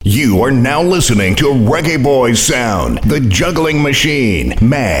You are now listening to Reggae Boys Sound, the juggling machine,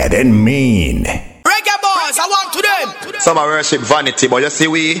 mad and mean. Reggae Boys, I want to them. Some worship vanity, but you see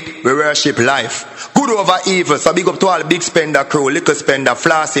we worship life. Good over evil, so big up to all big spender crew, little spender,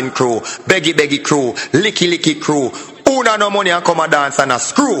 flossing crew, beggy crew, licky crew. Una no money and come a dance and a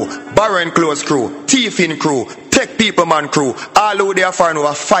screw. Barren clothes crew, thiefing crew, tech people man crew. All who they are for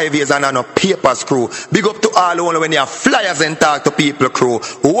over 5 years and no papers crew. Big up to all who when you have flyers and talk to people crew.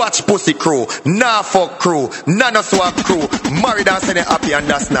 Watch pussy crew, nah fuck crew, nano swap crew. Married and say they happy and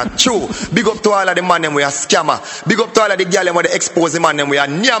that's not true. Big up to all of the man them we are scammer. Big up to all of the girl them where they expose the man them we are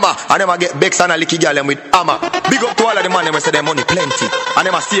nyama. And them a get bex and a licky girl them with hammer. Big up to all of the man them we say their money plenty. And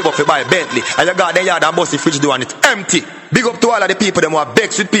them a save up to buy Bentley. And you got their yard and bust the fridge door and it's empty. Big up to all of the people them who are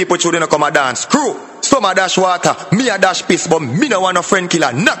bex with people children come a dance crew. Some a dash water, me a dash piss, but me no want no friend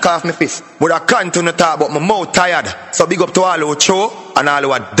killer. Knock off me fist. But I can't to talk, but my mouth tired. So big up to all who show and all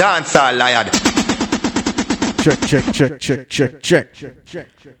who are dance all liar. Check.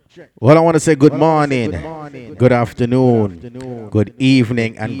 Well, I want to say good morning, good afternoon, good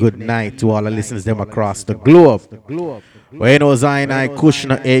evening, and good night to all the listeners them across the globe. Well, you know Zion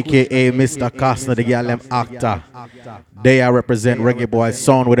Kushner, a.k.a. Mr. Costner, the girl them actor. They are represent Reggae Boys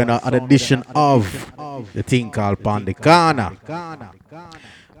Sound with another edition of the thing called Pandikana.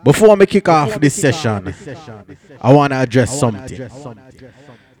 Before we kick off this session, I want to address something.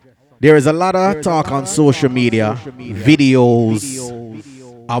 There is a lot of talk on social media, videos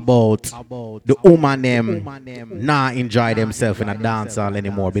about the woman them not enjoy themselves in a dance hall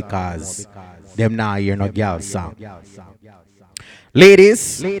anymore because them not hear no girl song.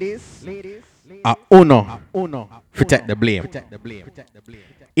 Ladies, uno for take the blame.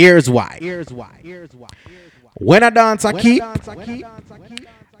 Here's why. When a dancer keep,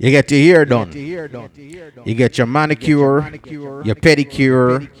 you get your hair done. You get your manicure, your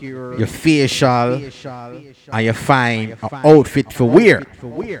pedicure, your facial, and you find an outfit for wear.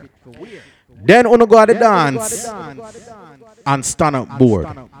 Then uno go to the dance and stand up board.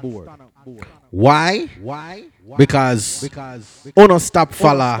 Why? Because uno stop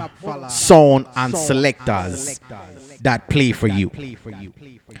follow sound and selectors that play for you.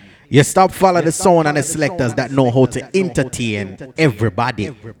 You stop follow the sound and the selectors that know how to entertain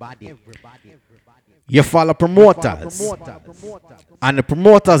everybody. You follow promoters. And the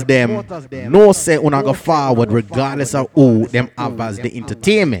promoters them no say una go forward regardless of who them have as the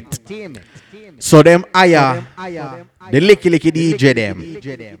entertainment. So them hire the licky DJ them.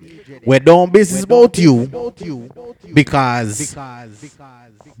 We don't business about you because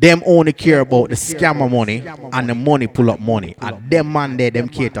them only care about the scammer money and the money pull up money. And them man there them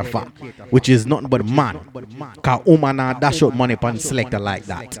cater for, which is nothing but man. Cause woman dash out money upon selector like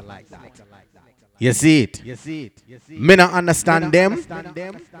that. You see it? Me not understand them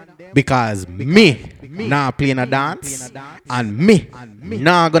because me not playing a dance and me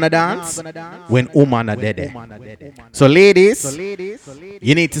not gonna dance when woman are dead. So ladies,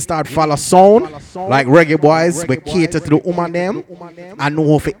 you need to start follow sound like Reggae Boys. We cater to the woman them and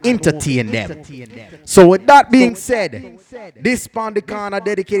know how to entertain them. So with that being said, this Pandikana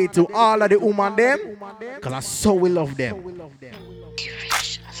dedicated to all of the woman them because that's so we love them.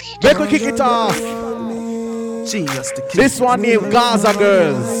 Make we kick it off. This one named Gaza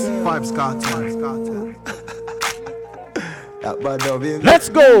Girls. Vibes Cartel. Let's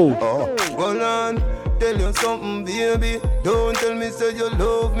go. Hold on, tell you something, baby. Don't tell me say you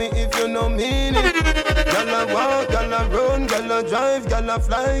love me if you no mean it. Gonna walk, gonna run, gonna drive, gonna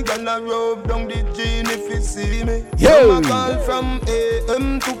fly, gonna rub down the gene if you see me. Some call from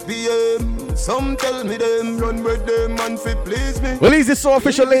AM to PM. Some tell me them run with them and fi please me. Well, easy so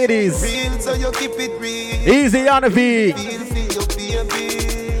official, ladies. Real, so you keep it real. Easy on the V. Feel for your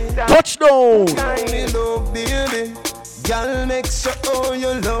baby. Touchdown. Me love baby. Girl, make sure oh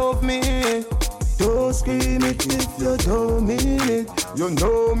you love me. Don't scream it if you don't mean it. You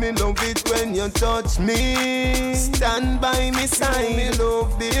know me love it when you touch me. Stand by me side, me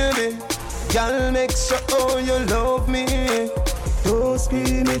love baby. Girl, make sure oh you love me. Don't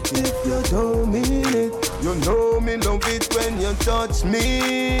scream it if you don't mean it. You know me love it when you touch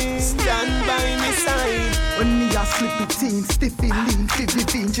me. Stand by me side. When me a slip it in, stiff in lean, vivid.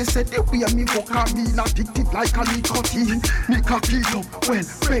 She said the way me walk on me, addicted like a nicotine. Me cock it up, well,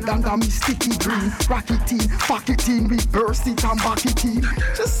 red under me sticky green. Rack it in, pack it in, reverse it and back it in.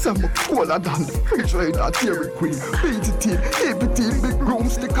 Just some cooler than the refrigerator Dairy Queen. Beat it in, everything, big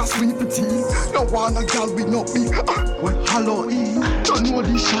broomstick a sweep it in. No one a gal with not me, well, Halloween. Don't know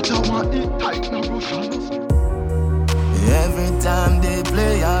the shot I want it tight now, Russian. Every time they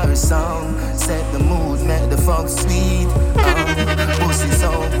play our song, set the mood, make the fuck sweet. Pussy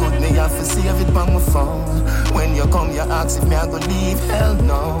so good, on my phone. When you come, you ask if me I go leave. Hell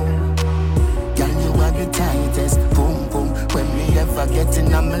no. Girl, you are the tightest. Boom, boom. When me ever get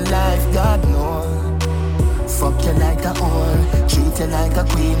in my life, God no. Fuck you like a whore, treat you like a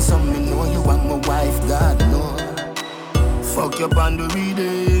queen. So me know you are my wife, God no. Fuck your on the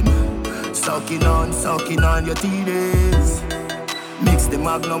reading, sucking on your titties. Mix the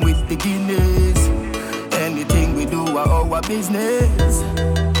Magnum with the Guinness. Anything we do are our business.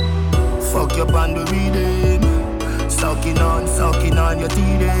 Fuck your on the reading, sucking on your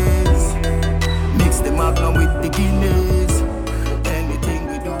titties. Mix the Magnum with the Guinness. Anything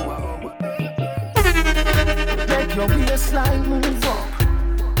we do are our business. Make your waistline move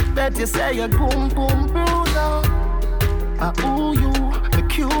up. Bet you say you're boom boom bruiser. Ooh you, me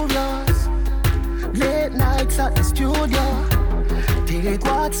curious. Late nights at the studio. Take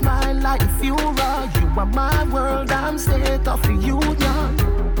what's mine like a Fuhrer. You are my world, I'm state of the union.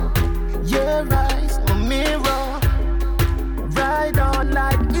 Your eyes, my mirror. Ride on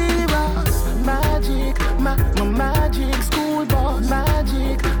like heroes. Magic, my magic school bus.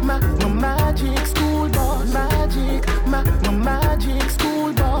 Magic, my magic school bus. Magic, my magic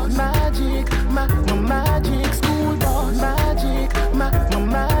school bus. Magic, my magic school bus. Magic, my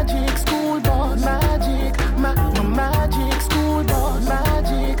magic school bus. Magic, my magic school bus.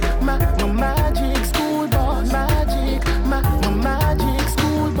 Magic, my magic school bus. Magic, my magic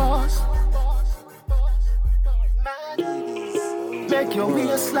school bus. Make your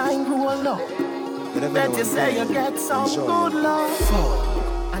waistline roll up. Bet you say you get some good love.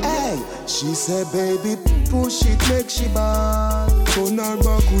 Hey, she said, baby, push it, make she bad. Turn her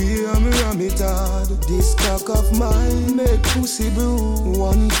back way, I'm it hard. This cock of mine make pussy blue.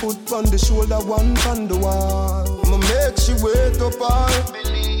 1 foot on the shoulder, 1 on the wall. I'ma make she wait up all.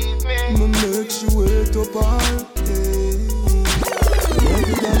 Believe me. I'ma make she wait up all.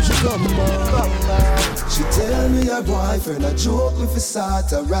 Every time she come back, she tell me her boyfriend a joke me for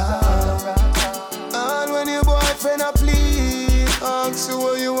start a rap. And when your boyfriend a please, ask you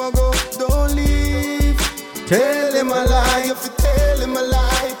where you a go, don't leave. Tell him a lie, if you tell him a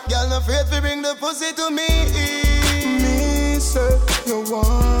lie. Girl not afraid to bring the pussy to me. Me say you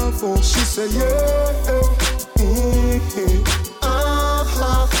want for, she say yeah.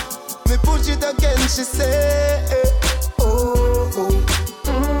 Me push it again, she say oh.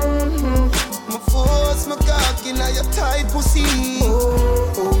 Me force my cock in your tight pussy.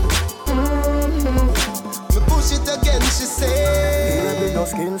 Me push it again, she say. Baby, your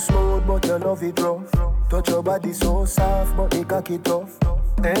skin smooth, but you love it rough. Touch your body so soft, but you cock it tough.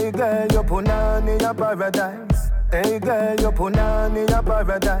 Hey girl, you put on in your paradise. Hey girl, you put on in your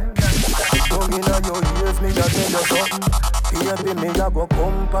paradise. Tongue in your ears, me a tell you something. Baby, me a go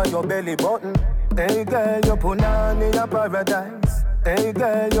come pa your belly button. Hey girl, you put on in your paradise. Hey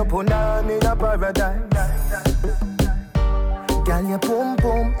girl, you put on in your paradise. Girl, your pum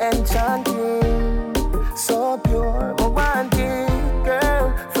pum enchanting, so pure, I want it,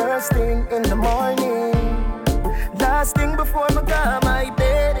 girl. First thing in the morning, last thing before I go my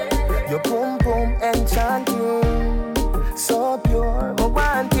bed. Your pum pum enchanting, so pure, I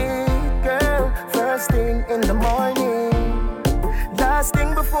want it, girl. First thing in the morning, last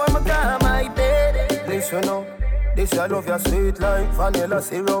thing before I go my bed. Listen up, this I love your sweet like vanilla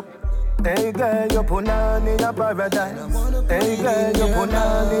syrup. Hey girl, you put on in your paradise. Hey girl, you put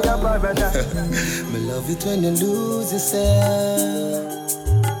on in your paradise. Me love it when you lose yourself.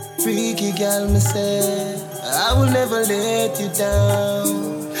 Freaky girl, me say I will never let you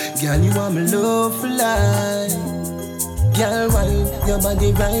down. Girl, you are my love for life. Girl, wine, your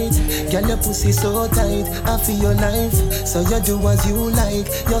body right. Girl, your pussy so tight. I feel your life, so you do as you like.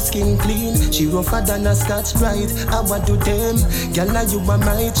 Your skin clean, she rougher than a Scotch Brite. I want to them, girl, now you are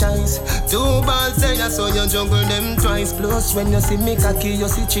my choice. 2 balls say I saw you juggle them twice. Plus when you see me cocky, you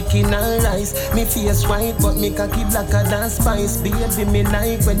see chicken and rice. Me face white, but me cocky blacker than spice. Baby, me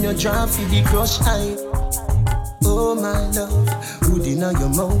like when you draw for the crush eye. Oh my love, good in your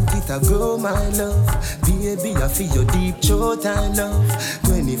mouth, it a grow my love. Baby, I feel your deep throat, I love.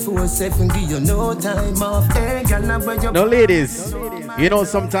 24/7, give you no time off. Hey, girl, now where you. Now, ladies, you know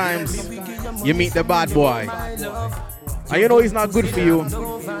sometimes you meet the bad boy, and you know he's not good for you,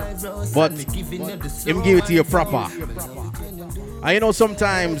 but him give it to you proper. And you know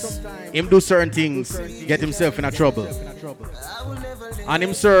sometimes him do certain things, get himself in a trouble, and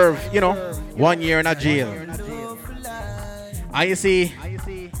him serve, 1 year in a jail. And you see,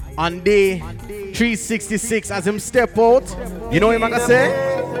 on day 366, as him step out, you know what I'm gonna say?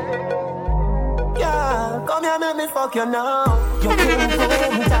 Yeah, come here, make me fuck you now. You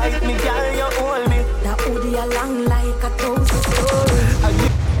boom tight, me girl, you hold me. That hoodie a long like a toast story.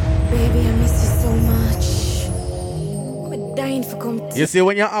 Baby, I miss you You see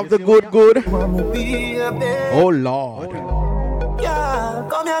when you have the good. Wanna be a babe. Oh Lord. Yeah,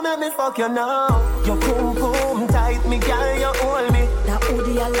 come here, make me fuck you now. Your boom boom tight, me girl, you hold me. That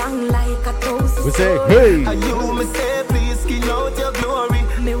hoodie along like a toast. We say, hey. And you me say, please skin out your glory.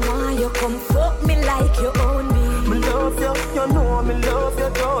 Me want you come fuck me like you own me. Me love you, you know me love you,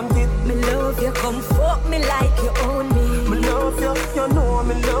 don't it? Me love you, come fuck me like you own me. Me love you, you know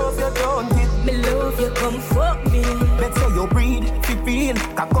me love you, don't it? Me love you, come fuck me. Let's say you breathe, feel,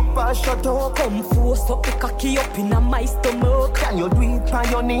 cock up and shut up. Come force up the cocky up in my stomach. Can you do it on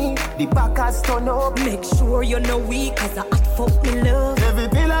your knee? The back has turn up. Make sure you're no weak, cause I hot fuck me love. Every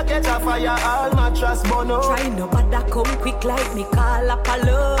pillar catch a fire, all mattress burn up. Try no bother come quick like me call up a I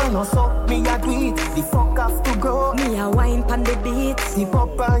love. know so, me a do it, the fuck have to go. Me a wine pan the beat. Zip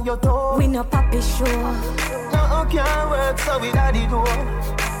up on your toe. We no papi show. No can't work, so we daddy do.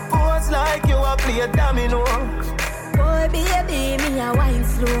 Pose like you a play domino. Boy baby, me a wine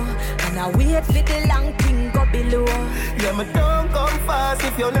slow. And I wait for the long thing go below. Yeah, me don't come fast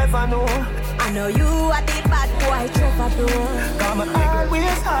if you never know. I know you are the bad boy troubadour. Come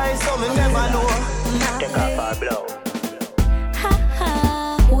always high, so me never know. Take off our blow. Ha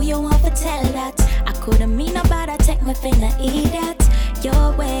ha, who you want to tell that? I couldn't mean about I take my finger, eat that.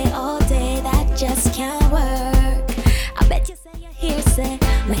 Your way all day, that just can't work. I bet you say you're here, say,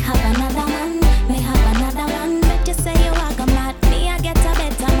 may have another one, may have another one. Bet you say you are mad, me I get a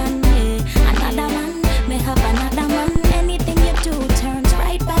better man, yeah. Another one, may have another one. Anything you do turns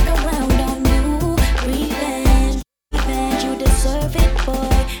right back around on you. Revenge, revenge, you deserve it,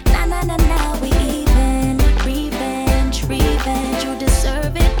 boy. Na na na na, we even. Revenge, revenge, you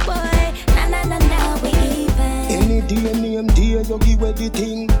deserve it, boy. Na na na na, we even. Any day, name day, you give away the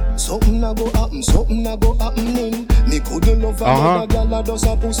thing. Something a go happening. Me couldn't love another girl a does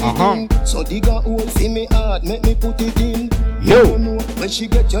a pussy thing. So dig a hole for me heart, make me put it in. Yo. You know when she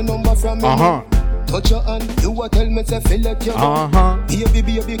get your number from me. Touch your hand, you a tell me say feel like you know.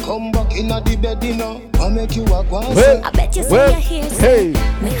 Baby, come back inna the bed, you know. I make you a go. I bet you say you're here, say,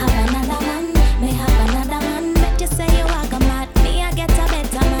 may have another one, may have another one. Bet you say you are mad, me I get a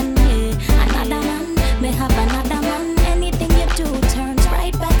better man, yeah. Another one, may have another one. Anything you do turns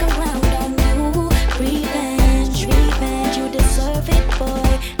right back around on you. Revenge, revenge, you deserve it,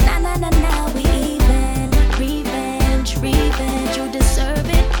 boy. Na na na na, we even. Revenge, revenge, you deserve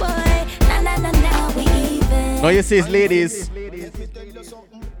it, boy. Na na na na, we even. Now you see, ladies,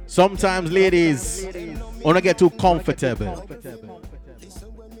 sometimes ladies wanna get too comfortable.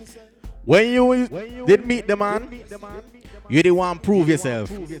 When you did meet the man, you didn't want to prove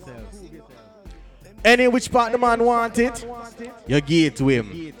yourself. Any which part the man wanted, you give it to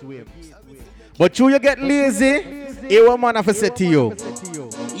him. But you get lazy, he will man have to say to you.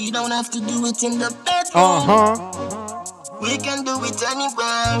 You don't have to do it in the bedroom. We can do it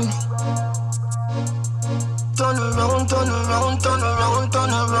anywhere. Turn around, turn around, turn around, turn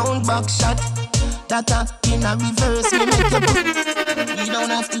around, back shot. That in a reverse, me make you. You don't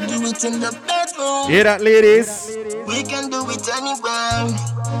have to do it in the bedroom. Hear that, ladies? We can do it anywhere.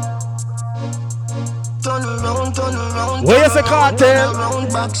 Turn around, turn around. Where is the cartel? Turn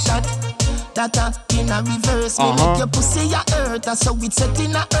around, back shot. That in a reverse, me make your pussy a hurt. So it's set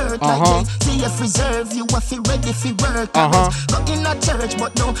in a hurt like they see if reserve you if you ready for work. Go in a church,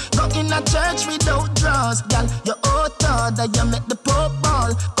 but don't go in a church without draws. Girl, you out that you make the Pope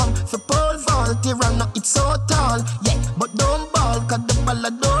ball. Come for pole vault, you run up, it's so tall. Yeah, but don't ball, cause the ball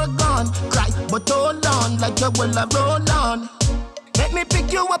a door gone. Cry, but hold on, like you will a roll on. Let me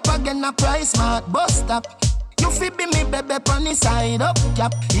pick you up again, a price smart bus stop. You feel be me baby on the side up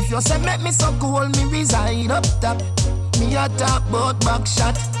cap. If you say make me so cool, me reside up top. Me a talk about back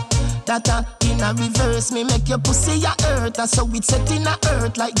shot. That in a reverse, me make your pussy a hurt. So it's set in a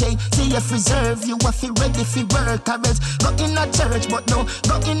hurt like they see if reserve you if you ready for work. Or else go in a church, but no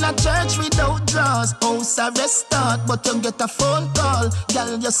go in a church without draws. House arrest start, but you get a phone call.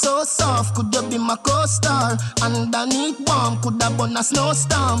 Girl, you're so soft, could you be my co-star? Underneath warm, could have been a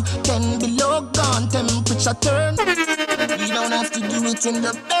snowstorm. 10 below gone, temperature turn. You don't have to do it in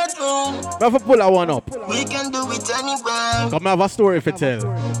the bedroom. Have to pull that one up. We can do it anywhere. Come have a story for tell.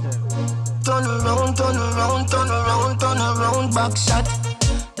 Turn around, turn around, turn around, turn around, back shot.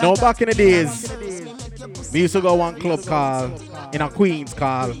 Now back in the days, we used to go one club called, in a Queens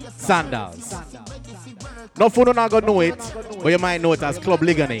called Sandals. No food not gonna know it, but you might know it as Club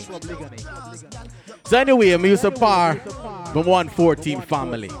Ligani. So anyway, we used to par with 114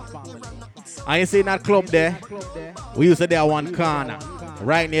 family. And you see in that club there, we used to there one corner,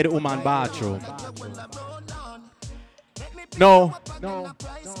 right near the woman bathroom.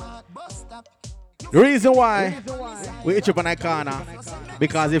 The reason why we itch up on that corner,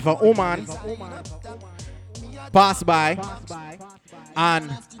 because if a woman pass by and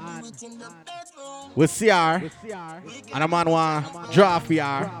we see her and a man want draw for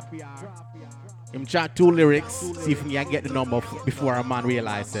her, him chat 2 lyrics, see if he can get the number before a man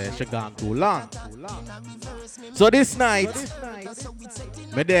realizes she gone too long. So this night,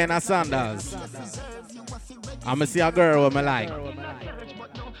 me there in a Sandals, and I see a girl who I like.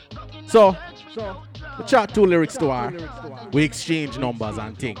 So, we chat 2 lyrics to her, we exchange numbers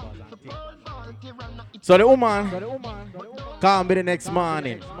and things. So the woman called me the next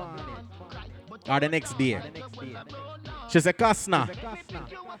morning, or the next day. She said, Kasna,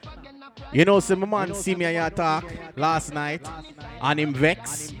 you know, see my man see me and you talk last night, and him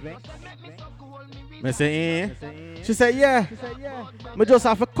vex. I say, eh? She said, yeah. I just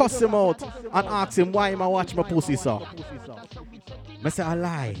have to cuss him out and ask him why I watch my pussy so. I say, I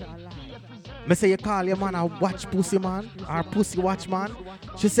lie. I say, you call your man a watch pussy man? Or pussy watch man?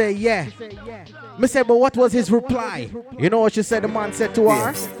 She said, yeah. I say, but what was his reply? You know what she said the man said to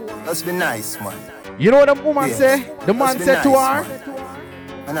her? Let's be nice, man. You know what the woman said? The man said to her? Man.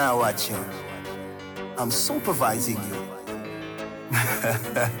 And I watch you. I'm supervising you.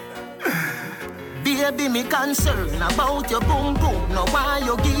 Baby, me concerned about your boom boom. No why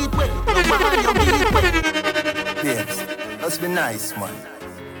you get wet, no why you get wet. Yes, let's be nice, man.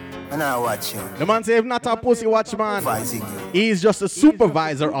 And I watch you. The man said, if not a pussy watch man, Supervising you. he's just a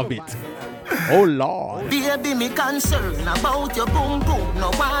supervisor of it. Oh Lord. Baby, me concerned about your boom boom.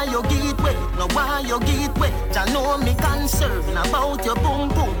 No why you get wet, no why you get wet. Ya know me concerned about your boom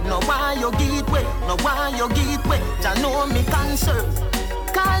boom. No why you get wet, no why you get wet. Ya know me concerned.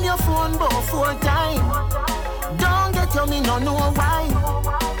 Call your phone both 4 times. Don't get you, me no know why.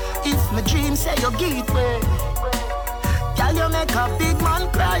 If my dream say you get wet, girl you make a big man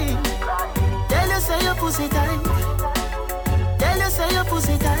cry. Tell you say your pussy tight. Tell you say your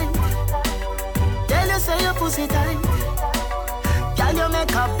pussy tight. Tell you say your pussy tight. Girl you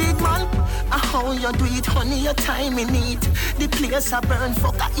make a big man. How you do it, honey, your time in it. The place a burn,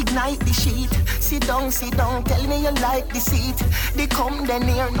 fuck I ignite the sheet. Sit down, tell me you like the seat. They come then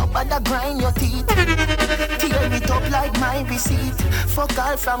here, nobody grind your teeth. Tear it up like my receipt. Fuck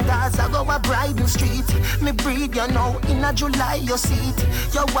all from Gaza, go a Bridal Street. Me breathe, you know, in a July you see it.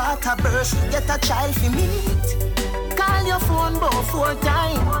 Your water burst, get a child for meet. Call your phone both 4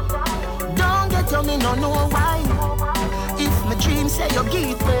 times. Don't get you, me no know why. If my dream say you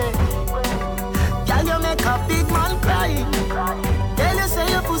get wet, girl, you make a big man cry. Tell you say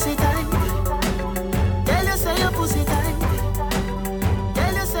your pussy tight. Tell you say your pussy tight.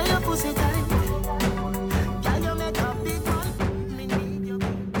 Tell you say your pussy tight. Girl, you make a big man.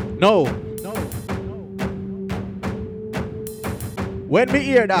 No. When me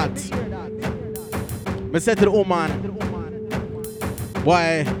hear that, me say to the woman,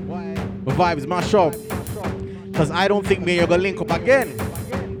 boy, my vibes mash up. Because I don't think me and you gonna link up again.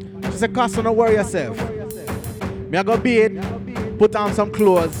 She said, Costa, don't worry yourself. Me I go bathe, put on some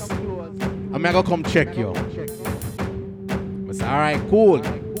clothes, and me I go come check you. I said, alright, cool.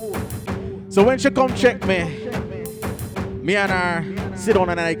 So when she come check me and her sit down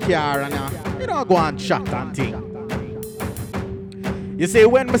in the car and you know, go and chat and thing. You see,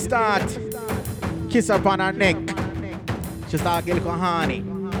 when me start kiss her on her neck, she start getting little honey.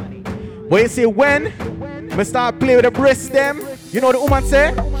 But you see, when me start play with the breasts them, you know what the woman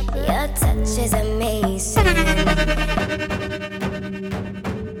say? Your touch is amazing.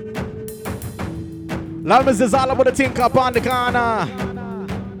 Love is all about the thing up on the corner.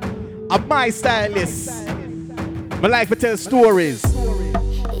 I'm my stylist. Me like to tell stories.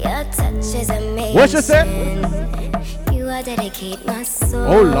 Your touch is amazing. What you say? You are dedicate my soul.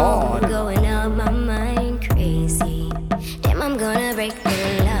 Oh Lord. Going out my mind crazy. Damn, I'm gonna break the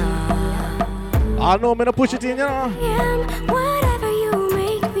law. I know me no push it in, you know. Whatever you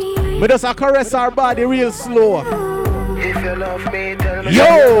make me. Me just a caress our body real slow. If you love me, tell me Yo!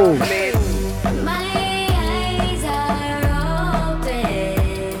 you love me. My eyes are open.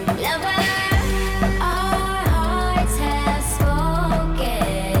 Lover, our hearts have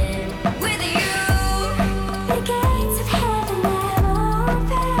spoken. With you, the gates of heaven are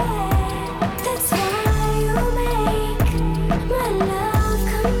open. That's why you make my love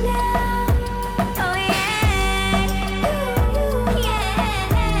come down. Oh yeah.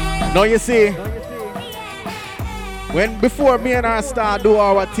 Now you see, when before me and her start do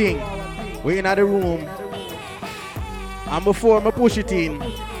our thing, we in the room, and before me push it in,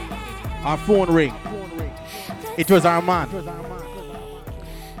 our phone ring. It was our man.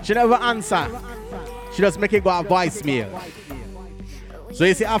 She never answer. She just make it go a voicemail. So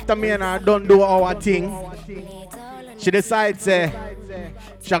you see, after me and her done do our thing, she decides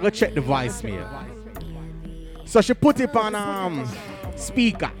she go check the voicemail. So she put it on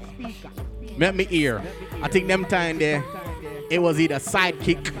speaker. Make me hear. I think them time there, it was either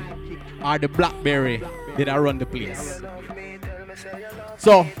Sidekick or the BlackBerry did I run the place.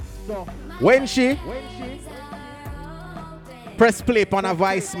 So when she press play on a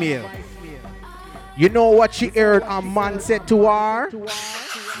voicemail, you know what she heard a man said to her?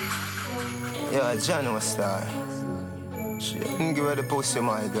 Yeah, John was star. She didn't give her the pussy,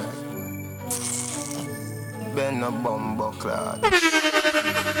 my girl. Ben a bumbo clot.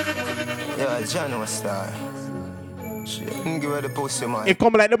 Yeah, John was star. She didn't give her the pussy, my girl. It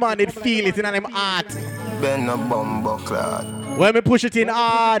come like the man did feel it in them heart. Ben a bumbo clot. When me push it in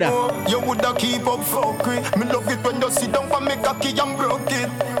hard. You woulda keep up fuckery. Me love it when you sit down for me cocky and broke it.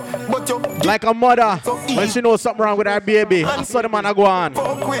 But you like a mother when she knows something wrong with her baby. And so the man a go on.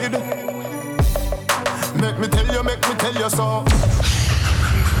 Fuck with. Make me tell you so.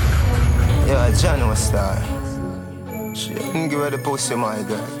 Yeah, John was star. She didn't give her the pussy, my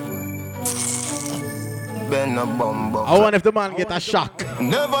girl. Ben a bumbo. I wonder if the man get a shock.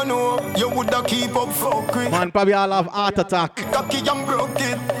 Never know, you woulda keep up fuckery. Man probably all have heart attack. Cocky and broke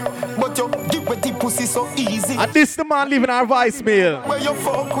it. But you give with the pussy so easy. And this the man leaving our voicemail. Where you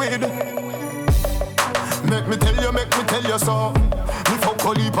fuck with. Make me tell you so. Me fuck a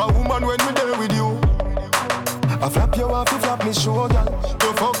leap a woman when me there with you. I flap you off, you flap me shoulder.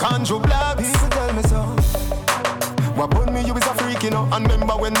 You fuck Andrew Black. People tell me so. What about me, you is a freak, you know. And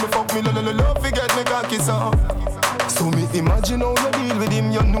remember when me fuck me, love, forget me cocky so. So me imagine how you deal with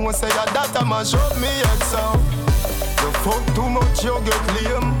him. You know say that a mash up me head so. You fuck too much, you get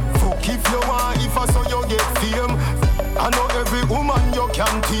lame. Fuck if you want, if I saw you get fame. I know every woman you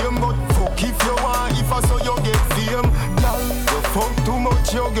can tame, but fuck if you want, if I saw you get fame. Girl, you fuck too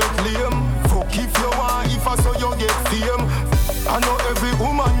much, you get lame. Fuck if you want, if I saw you get fame. I know every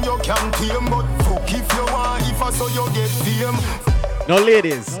woman you can tame, but fuck if you want, if I saw you get fame. No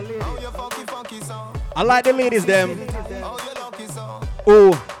ladies. I like the ladies them.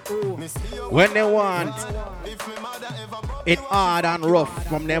 Oh, when they want it hard and rough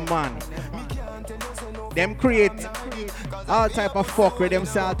from them man. Them create all type of fuckery. Them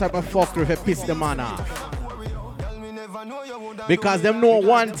say all type of fuckery if piss the man off. Because them know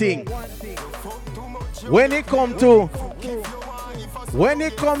one thing. When it come to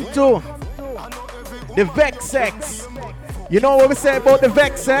the vex sex, you know what we say about the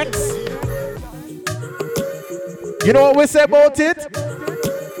vex sex? You know what we say about it?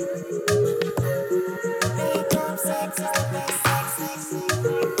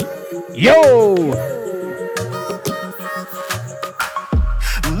 Yo!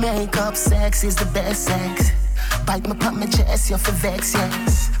 Makeup sex is the best sex. Bite me pop my chest, you for vex,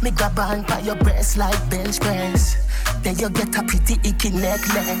 yes. Me grab on by your breast like bench press. Then you get a pretty icky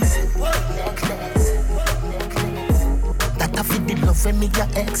necklace. That I feel the love when me your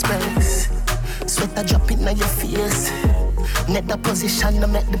express. Sweat a drop in on your face. Net the position to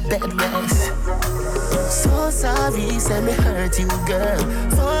make the bed rest. So sorry, say me hurt you, girl.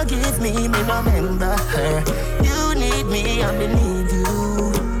 Forgive me, me no remember her. You need me, I me need you.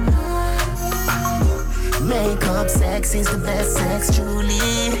 Makeup sex is the best sex,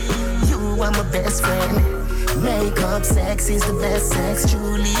 truly. You are my best friend. Makeup sex is the best sex,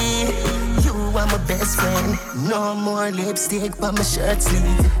 truly. You are my best friend. No more lipstick but my shirt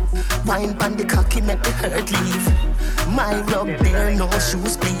sleeve. Wine pan the cocky make the hurt leave. My rub there, no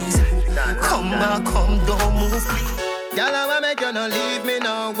shoes please. Come on, come, don't move please. Girl, I wanna make you not leave me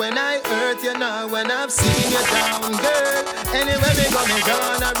now. When I hurt you now, when I've seen you down, girl. Anyway, me go me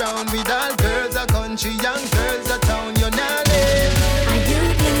gone around with all girls a country, young girls a town. You not live. And you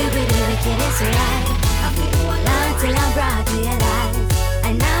give me with the wickedest right. I feel hold on till I'm brought to your life.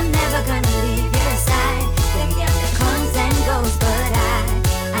 And I'm never gonna leave your side. Them girl that comes and goes, but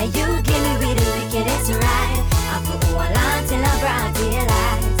and you give me with the wickedest right. I feel hold on till I'm brought to your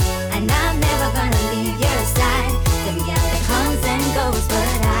life. And I'm never gonna leave your side. Them girl that comes and goes,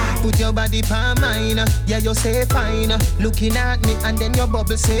 but put your body pa mine, yeah you say fine. Looking at me and then your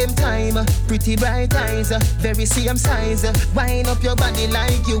bubble same time. Pretty bright eyes, very same size. Wind up your body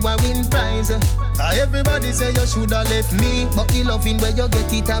like you a win prize. Everybody say you shoulda left me, but the loving where you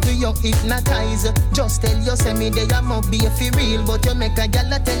get it have you hypnotize. Just tell you say me they a must be for real, but you make a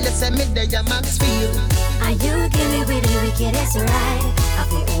gyal tell you say me they a max feel. And you give me with the wickedest right. I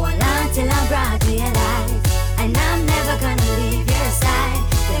feel hold on till I'm brought to your life. And I'm never gonna leave your side.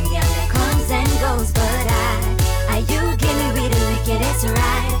 Them girl that comes and goes, but and you give me with the wickedest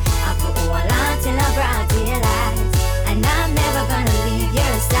right. I feel hold on till I'm brought to your life. And I'm never gonna leave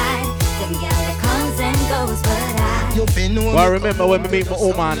Well, I remember when we meet my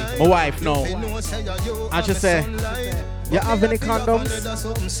woman, my wife now, and she say, you have any condoms?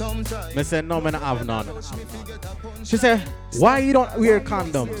 I said, no, I don't have none. She said, why you don't wear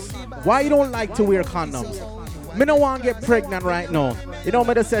condoms? Why you don't like to wear condoms? Me don't want to get pregnant right now. You know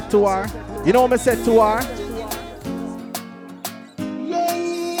what I said to her? You know what I said to her?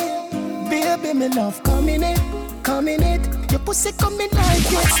 Yeah, baby, me love coming it. Your pussy coming like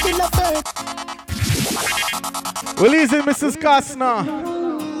it's still a bird. Well, easy, Mrs. Costner.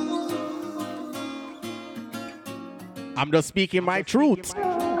 I'm just speaking my truth.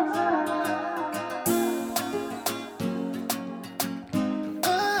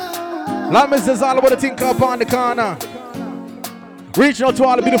 Lamis is all about the thing up on the corner. Reaching out to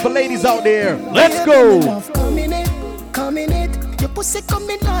all the beautiful ladies out there. Let's go. Coming it. Your pussy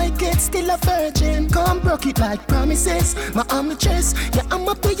coming like it's still a virgin. Come broke it like promises. My arm the chest. Yeah,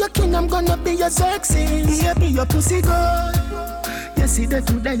 I'ma be your king. I'm gonna be your Xerxes. Yeah, be your pussy god. You see the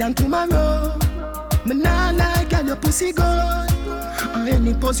today and tomorrow. Me nah like girl, your pussy good. On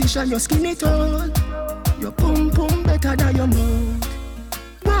any position, your skinny tall. Your pum pum better than your mouth.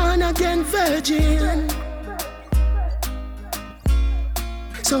 Born again virgin.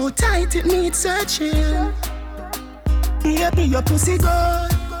 So tight it needs searching. Yeah, be your pussy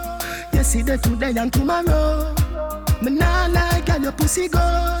good. You see the today and tomorrow. Me nah like girl, your pussy good.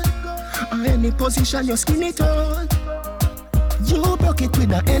 On any position, your skinny tall. You broke it with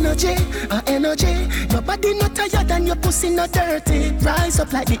the energy. Your body not tired and your pussy not dirty. Rise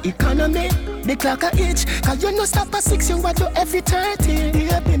up like the economy. The clock a itch. Cause you no stop at 6, you want to every 30.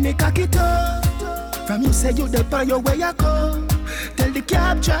 Baby, me cock it up. From you say you dep on your way you come. Tell the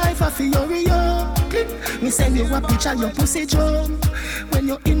cab driver for hurry up. Me send you a picture your pussy jump. When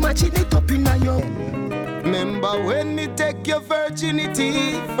you imagine it up in your. Remember when me take your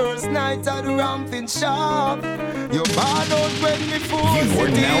virginity. First night at the ramping shop. You bad out when me force You are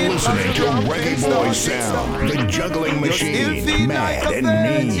now listening to Reggae Boy Sound, the juggling machine, mad and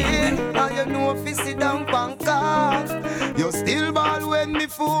mean. And you know if you sit down pancake. You still bad when me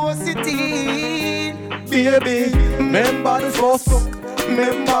force it in. Baby, remember the first fuck.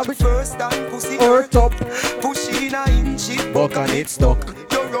 Remember the first time pussy hurt up. Push in a inch it, Buck and it stuck.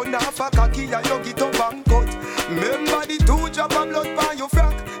 You run off a cocky and you get up and cut. Remember the 2 drop of blood by your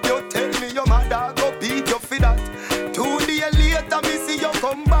frack. You tell me your mother go beat you for that. 2 days later me see you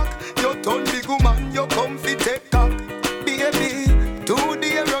come back. You turn big woman, you come fi take cock. Baby, 2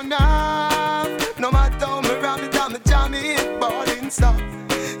 days run off. No matter how me ram it, I'm jam it, ballin' stop.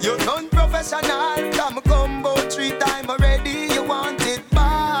 You turn professional, I'm combo 3 times already. You want it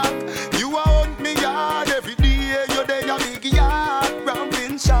back. You want me yard every day. You day a big yard,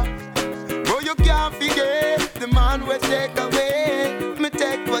 ramping shop. Bro, you can't forget the man will take away. Me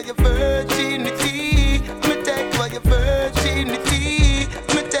take for your virginity. Me take for your virginity.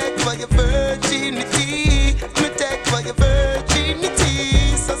 Me take for your virginity. Me take for your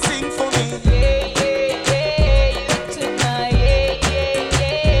virginity. So sing for me.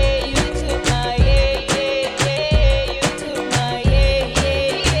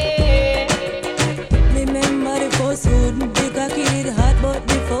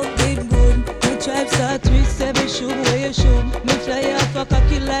 Me fly off a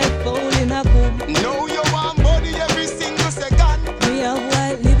cocky like fowl in a coop. Now you want money every single second. Me a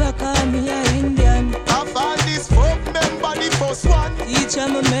white liver, call me a Indian. I found this folk member the first one. Each of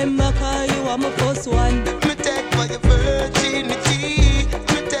my member call you are my first one. Me take for your virginity.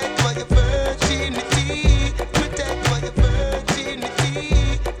 Me take for your virginity. Me take for your virginity.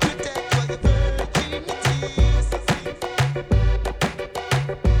 Me take for your virginity.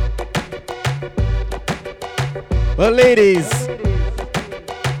 Well, ladies,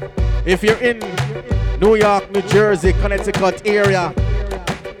 if you're in New York, New Jersey, Connecticut area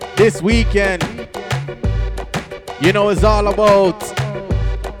this weekend, you know it's all about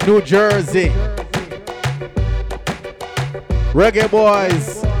New Jersey. Reggae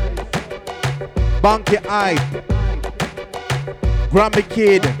Boys, Bunky Hype, Grammy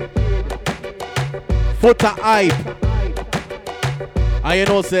Kid, Footer Hype, and you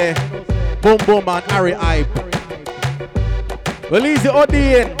know say Boom Boom and Harry Hype. Well, easy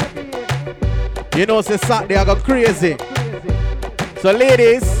Odin. You know, say Saturday I go crazy. So,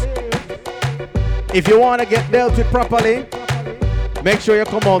 ladies, if you want to get dealt with properly, make sure you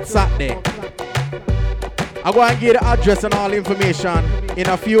come out Saturday. I'm going to give the address and all the information in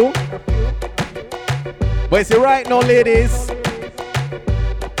a few. But you see, right now, ladies,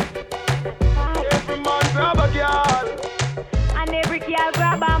 every man grab a girl, and every girl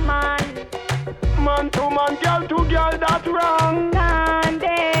grab a man. Man to man, girl to girl, that's wrong. And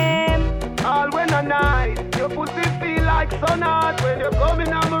them all when a night, your pussy feel like sun out when you come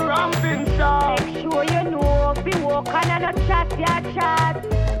in, I'm a ramping shot. Make sure you know, be walking and a chat, ya chat.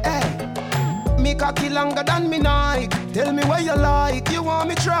 Me cocky longer than me Nike. Tell me where you like. You want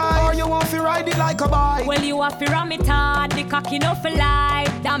me try or you want to ride it like a bike? Well, you have to ram it hard. The cocky no for life.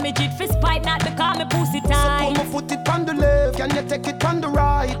 Damage it for spite, not because me pussy tight. So put my foot it on the left, can you take it on the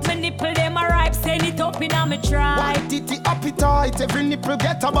right? My nipple them a ripe, send it up in a me try. White titty appetite, every nipple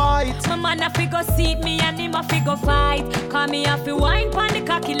get a bite. My man a figure seat me and him a figure fight. Call me a fi wine pon the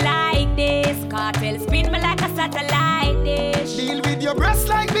cocky like this. Cartel spin me like a satellite dish. Deal with your breast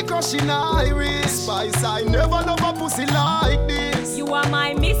like me crushing iris. Spice, I never love a pussy like this. You are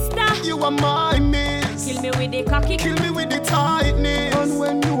my mister, you are my miss. Kill me with the cocky, kill me with the tightness. And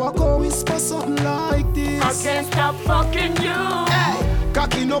when you are go whisper something like this, I can't stop fucking you. Hey,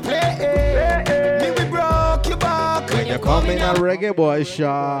 cocky no play. Me we broke your back. When you come in a reggae boy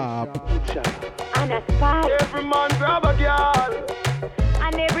shop. And a spot. Every man grab a girl.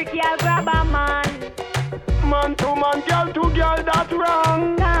 And every girl grab a man. Man to man, girl to girl, that's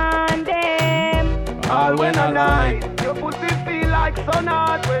wrong. And them. All when I night. Your pussy feel like sun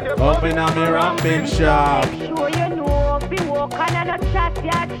out when you come in a me ramping shop. Make sure you know, be walking and a chat,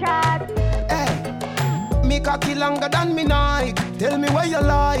 ya chat. Me cocky longer than me Nike. Tell me where you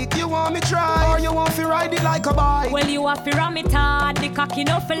like. You want me try or you want to ride it like a bike? Well, you have to ram it hard. The cocky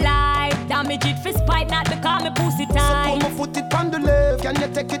no for life. Damage it for spite, not because me pussy tight. So put my foot it on the left, can you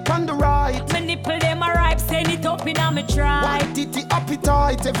take it on the right? My nipple them a ripe, send it up in a me try. White titty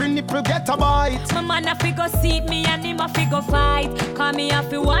appetite, every nipple get a bite. My man a figure seat me and him a figure fight. Call me a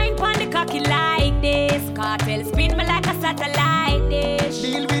fi wine pon the cocky like this. Cartel spin me like a satellite dish.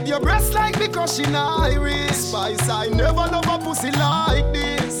 Deal with your breast like me crushing iris. Spice, I never love a pussy like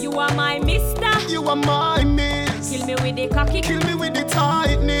this. You are my mister, you are my miss. Kill me with the cocky, kill me with the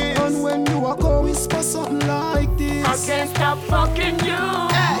tightness. And when you are go whisper something like this, I can't stop fucking you.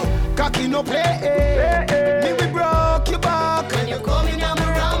 Hey, cocky no play. Me we broke your back. When you come in, I'm a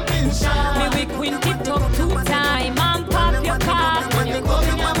ramping shot. Me we quint it up 2 times and pop your cock. When you come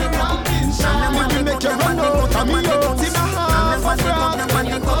in, I'm a ramping shot. Me we make you run out of me out in a half a frack. When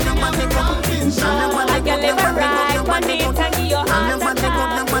you come in, I'm a ramping shot. I can live a ride on it and give your hands a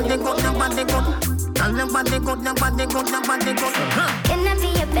clap. Can I be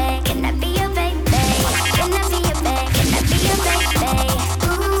your babe? Can I be your baby? Can I be your babe? Can I be your baby?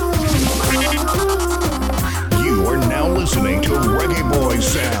 You are now listening to Reggae Boy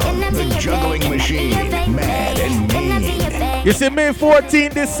Sound, the juggling machine, mad and mean. You see May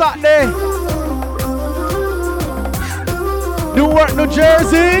 14 this Saturday. Newark, New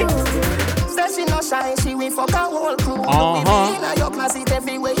Jersey. She no shy, she will fuck a whole crew. Uh-huh. In your closet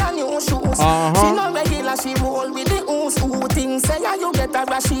everywhere your new shoes. She no regular, she roll with the ooze. Who things say you get a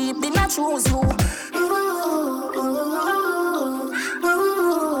rush, she be not choose you.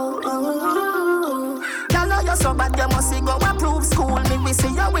 Girl, know you so bad, you must go approve school. Me we see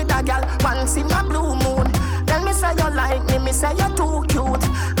you with a girl once in a blue moon. Tell me say you like me say you too cute.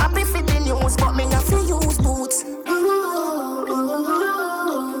 Happy for the news, but me have to use boots.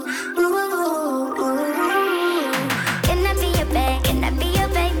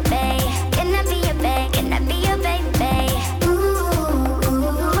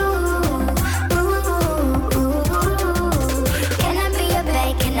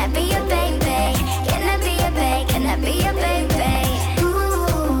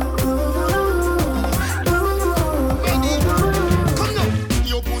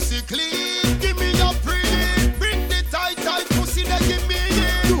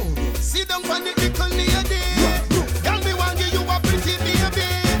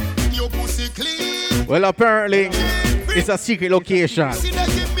 Well, apparently, it's a secret location.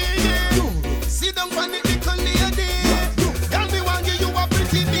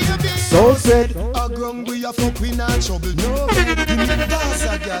 So said. We are fuck we not trouble. No, that's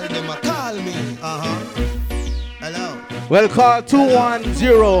a girl, them a call me. Hello. Well, call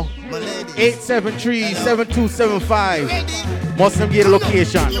 210-873-7275. Must have get a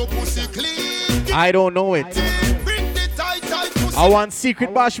location. I don't know it. I want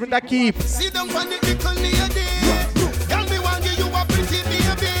secret bashment that keep.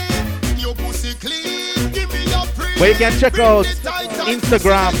 Where you can check out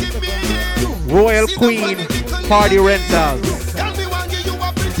Instagram, Royal Queen Party Rentals.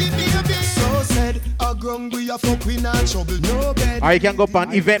 Or you can go up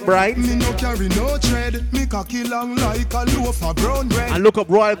on Eventbrite and look up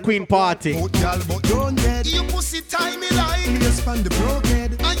Royal Queen Party.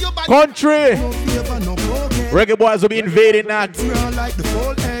 Country. Reggae boys will be invading that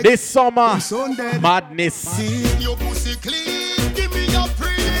this summer. Madness. Your pussy clean, give me your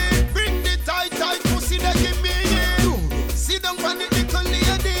pretty. Bring the tight pussy that give me it. Sit down on the little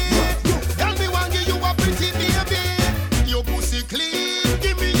lady. Tell me one give you a pretty baby. Your pussy clean,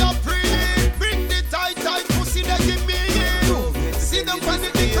 give me your pretty. Bring the tight pussy that give me it. Sit down on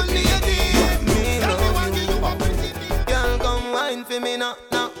the little lady. Tell me one give you a pretty baby. Girl, come wine for me now,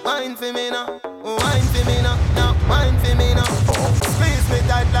 wine for me now. Wine for me now, wine for me now. Squeeze me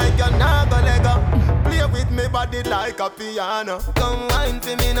tight like you're not gonna let go. Play with me body like a piano. Come wine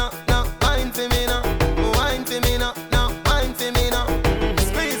for me now, wine for me now. Wine for me now, wine for me now.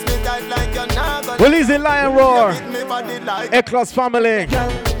 Squeeze me tight like you're not gonna. Release the Lion Roar. Like A-Class family.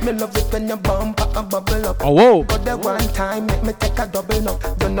 me love it when you bump a bubble up. Oh, whoa. But the one time make me take a double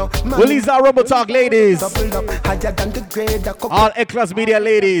up. You know, Release our Rumble Talk ladies. Double up, higher than the grade. All A-Class media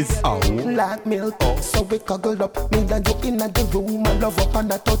ladies. Like milk, so we cuddle up. Me and you in the room, I love up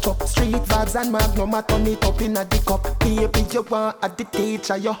and I touch up. Street vibes and magnum, I turn it up in the cup. Baby, you want at the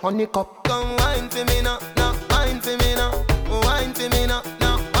teacher, your honey cup. Come wine for me now, wine for me now. Wine for me now,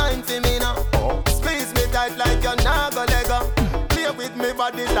 wine for me now. Squeeze me tight like you're not gonna let go. Play with me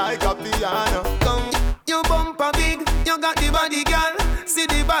body like a piano. Come, you bumper big, you got the body, girl. See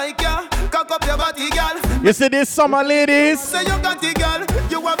the bike, yeah. Cock up your body, girl. You see this summer, ladies? Say you got the girl,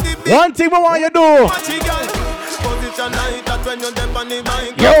 you have the big. One thing we want you to do. Watch it, girl. Position like that when you're deep on the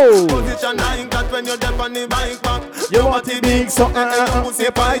bike. Yo. Position like that when you're deep on the bike back. You want it big, so your pussy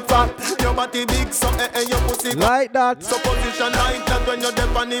fight fat. Your body big, so your pussy like that. So position like that when you're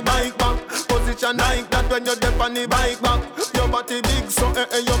deep on the bike back. Position like that when you're deep on the bike back. Your body big, so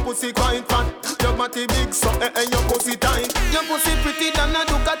your pussy quite fat. Your body big, so your pussy tight. Your pussy pretty than a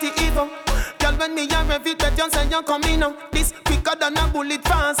Ducati Evo. Girl, when me a rev it, bet you say you coming now. This quicker than a bullet,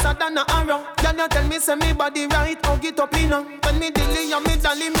 faster than a arrow. Girl, you tell me say me body right, hug it up in now. When me dilly, you me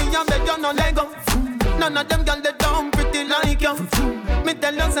dolly, me a bet you no Lego. None of them girl they dumb pretty like you. Me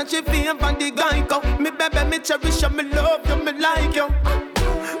tell you say she favor the guy go. Me baby, me cherish you, me love you, me like you.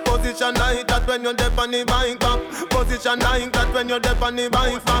 Position like that when you're deep on the bike back. Position like that when you're deep on the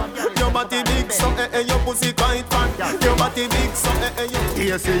bike back. Your body big, so your pussy quite fat. Your body big, so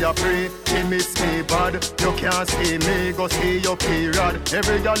Here say you pray, she miss me bad. You can't see me, go see your period.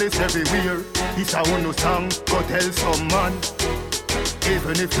 Every girl is everywhere. It's a one song, go tell some man.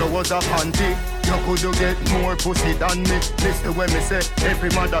 Even if you was a panty, you could get more pussy than me. Listen when me say, every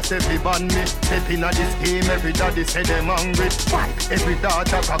mother say fi ban me. Step in a this game, every daddy say them hungry. Every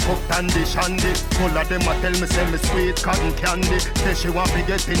daughter cock up tandy shandy. Full of them a tell me say me sweet cotton candy. Say she want me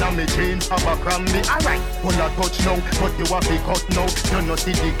get in a me jeans of a crammy. Alright, full of touch now, but you want me cut now. You know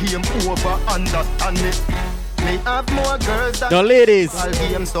see the game over, understand me. Me have more girls than the ladies.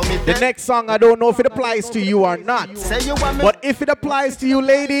 The next song, I don't know if it applies to you or not. But if it applies to you,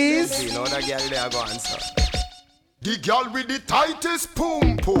 ladies. You know that girl there go answer. The girl with the tightest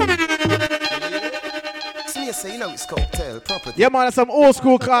pum pum. See, say you know it's cocktail property. Yeah, man, that's some old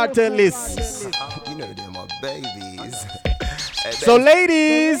school cartel lists. You know they're my babies. So,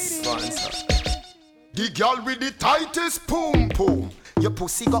 ladies. The girl with the tightest pum pum. Your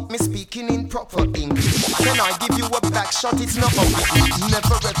pussy got me speaking in proper English. Can I give you a back shot? It's not a wish.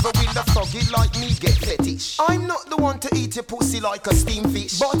 Never ever will a froggy like me get fetish. I'm not the one to eat your pussy like a steamed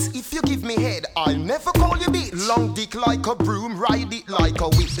fish. But if you give me head, I'll never call you bitch. Long dick like a broom, ride it like a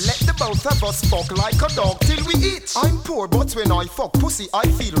witch. Let the both of us fuck like a dog till we eat. I'm poor, but when I fuck pussy, I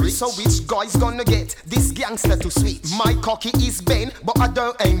feel rich. So which guy's gonna get this gangster to sweet? My cocky is bent, but I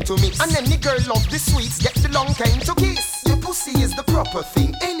don't aim to miss. And any girl love the sweets, get the long cane to kiss. Your pussy is the proper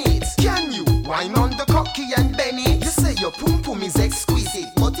thing, ain't it? Can you wine on the cocky and Benny? You say your pum pum is exquisite,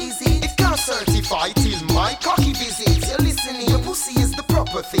 but is it? It can't certify till my cocky visits. You're listening, your pussy is the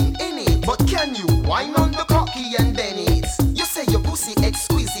proper thing, ain't it? But can you wine on the cocky and Benny? You say your pussy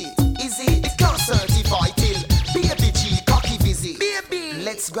exquisite, is it? It can't certify till baby G cocky visit. Baby,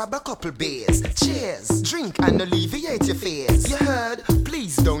 let's grab a couple beers. Cheers, drink and alleviate your fears. You heard?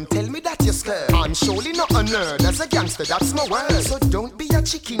 Please don't tell me that you're scared. I'm surely not a nerd. As a gangster, that's my word. So don't be a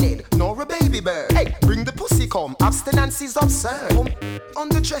chicken head, nor a baby bird. Hey, bring the pussy come. Abstinence is absurd. On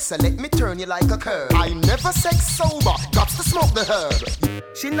the dresser, let me turn you like a curb. I never sex sober, got to smoke the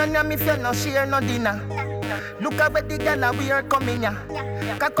herb. She no yam if you no share no dinner. Look at where the girl we are coming ya.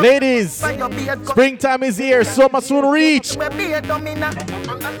 Ladies, springtime is here. Summer soon reach.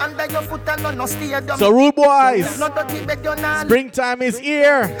 So rude boys, springtime is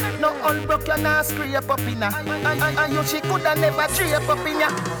here. No unbroke you now scrape up in ya. And you she coulda never drape up in ya.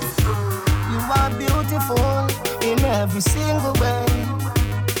 You are beautiful in every single way.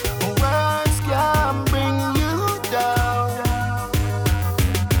 Words can bring you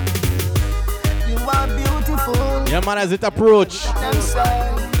Yeah, man, as it approach.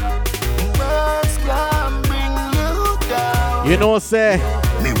 You know, say.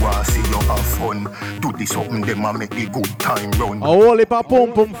 Me want see you have fun. Do this something them and make the good time run. A whole heap of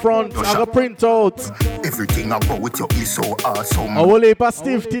pum front. I go print out. Everything about you is so awesome. A whole heap of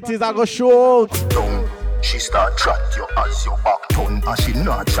stiff titties I go show out. Down. She start chat you as your back turn. And she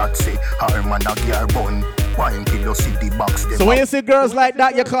not chat say her man a gear bun. Wine till you see the box. So when you see girls like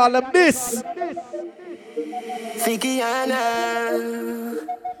that, you call them this. Fikiana.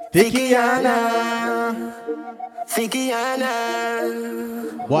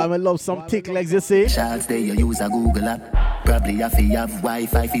 Boy, I love some thick legs, you see. Charles, there you use a Google app. Probably have to have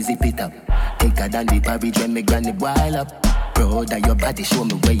Wi-Fi fi zip it up. Thicker than the porridge when me granny boil up. Proud of your body, show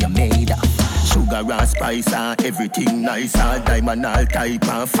me where you made up. Sugar and spice and everything nice. All diamond, all type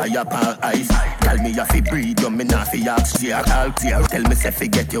and fire pan ice. Tell me you fi breathe, you me not fi ask. Yeah, all clear. Tell me say fi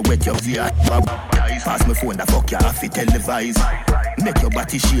get you wet, you yeah. Pass me phone, the fuck you have fi televise. Make your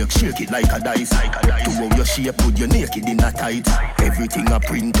body shake it like a dice. To how your shape, put your naked in a tight. Everything I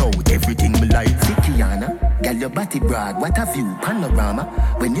print out, everything me like. Fikiana, girl your body broad, what a view, panorama.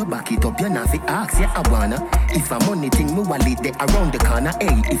 When you back it up, you not fi ask, yeah I wanna. If I'm money thing, me wallet there around the corner.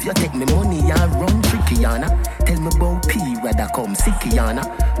 Hey, if you take me money, I run trickyana. Tell me about P, whether come Sikiana.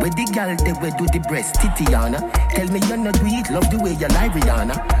 Where the girl they will do the breast, Titiana. Tell me you're not do it, love the way you like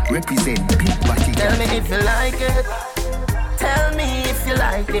Rihanna. Represent big body. Tell me if you like it. Tell me if you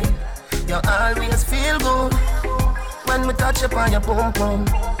like it. You always feel good when we touch upon your pum pum.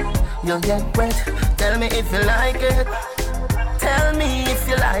 You'll get wet. Tell me if you like it. Tell me if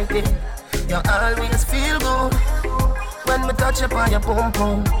you like it. You always feel good when we touch upon your pum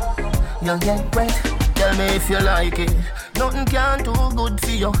pum. You'll get wet. Tell me if you like it. Nothing can do good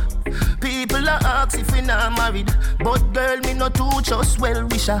for you. People are ask if we not married, but girl, me not too just well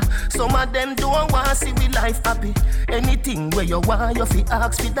wisher. Some of them don't want see we life happy. Anything where you want, you fi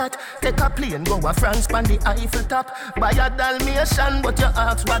ask for that. Take a plane, go a France, pan the Eiffel Top. Buy a Dalmatian, but you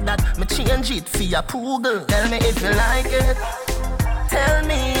ask what that. Me change it for your poodle. Tell me if you like it. Tell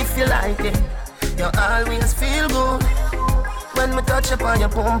me if you like it. You always feel good when me touch upon your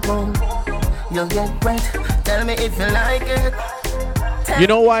pum pum. You'll get wet. Tell me if you like it. You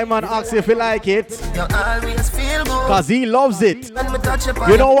know why man asks if he like it? You always feel good. Cause he loves it.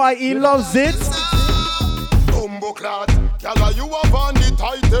 You know why he loves it? Bumbo clad, yalla you have on the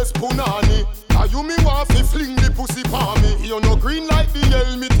tightest punani. Are you me want fi fling the pussy pa me? You no green like the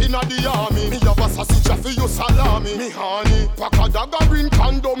helmet inna the army. Me have a sausage for you salami. Me honey, pack a dagger bring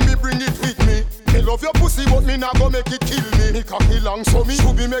condom, me bring it with me. Me love your pussy but me not go make it kill me. Me cocky long so me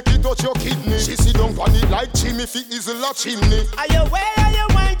should be make it touch your kidney. She sit down on it like Jimmy fi easel a chimney. Are you where are you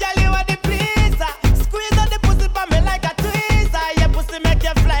want, girl, you are the pleaser. Squeeze on the pussy pa me like a tweezer. Your pussy make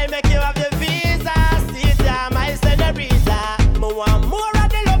you fly, make you have the visa. Sit down, my senorita. Me want more of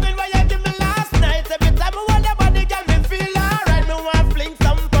the loving what you give me last night. Every time me want your body, girl, me feel alright. Me want fling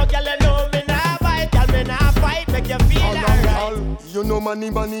some fuck, girl, you know me nah fight. Girl, me nah fight, make you feel alright. You know money,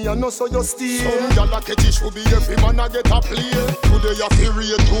 I know so you steal. Some gyal a catch it should be every man a get a play. Today you feel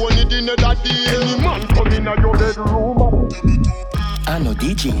real, Tony dinner that day. Any man come in a your bedroom. I know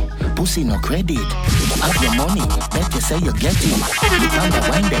DJ, pussy no credit. Have your money, bet you say you get it. Look on the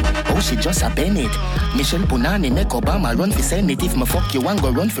wine then, oh she just a Bennett. Michelle Punani make Obama run for Senate. If me fuck you and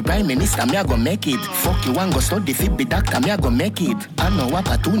go run for Prime Minister, me a go make it. Fuck you and go study fit be doctor, me a go make it. I know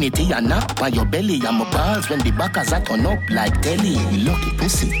opportunity and nap by your belly. I'm a balls when the backers are turn up like telly. Lucky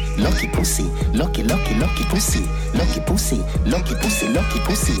pussy, lucky pussy, lucky pussy, lucky pussy, lucky pussy, lucky pussy,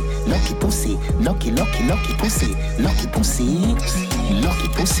 lucky pussy, lucky pussy, lucky pussy, lucky pussy, lucky pussy, lucky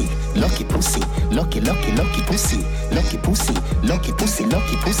pussy, lucky pussy, lucky pussy, lucky pussy, lucky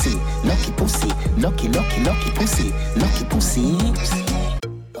pussy, lucky pussy, lucky pussy, lucky pussy, lucky pussy.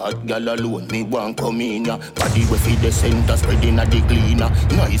 Hot gal alone, me want come in ya. Body we feed the center, spreading a the cleaner.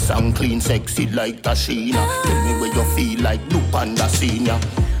 Nice and clean, sexy like Tashina. Tell me where you feel like Blue Panda Senior.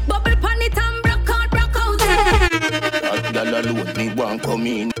 Bubble pan it and broke out. Hot gal alone, me want come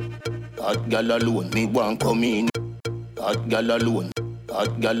in. Hot gal alone, me want come in. Hot gal alone,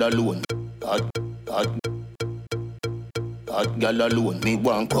 hot gal alone, hot gal alone, me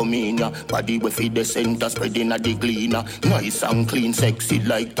want come in ya. Body we feed the center, spreading a the cleaner. Nice and clean, sexy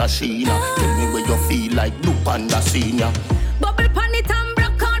like Tashina. Tell me where you feel like Blue Panda Senior. Bubble pan it and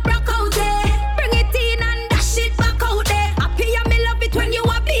broke out, yeah. Bring it in and dash it back out there. Happy and me love it when you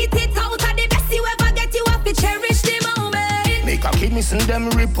a beat it out. And the best you ever get, you have to cherish the moment. Make a kid missing them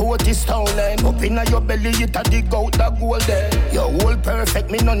report is stolen. Up in your belly, it a dig out the gold there. Your whole perfect,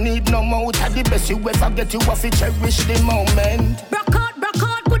 me no need no mouth. And the best you ever get, you have to cherish the moment. Broke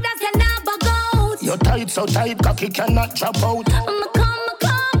out, good as you never go. Your tight, so tight, cocky cannot drop out. I'ma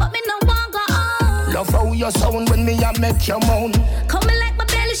come, but me no want go on. Love how you sound when me a make you moan. Come me like my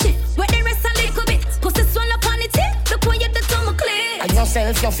belly shit, where the rest a little bit. Pussy swallow on the tip, look where you do to my clit. And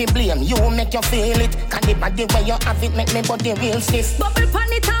yourself you fi blame, you make you feel it. Can the body where you have it make me body real stiff. Bubble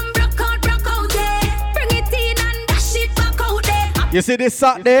pan it and broke out there. Bring it in and dash it back out there. You see this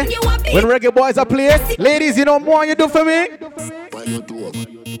Saturday, when Reggae Boys are playing, ladies, you know more you do for me?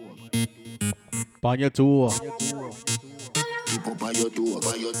 On your tour.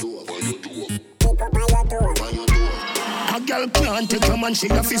 A girl can't take your man, she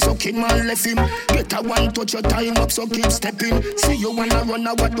have to suck him and left him. Get a one touch your time up, so keep stepping. See you wanna run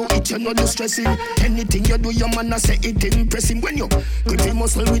out, what do it, you know do stressing. Anything you do, your man a say it impress him. When you grip him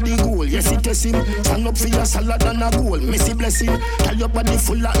muscle with the goal, yes it test him. Stand up for your salad and a goal, messy blessing. Tell your body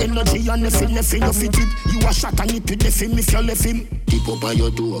full of energy and nothing you fit it. You a shot and it with the film if you left him. Tip up on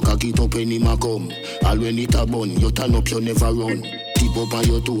your toe, cock it up when him a come. All when it a bun, you turn up, you never run. Tip up on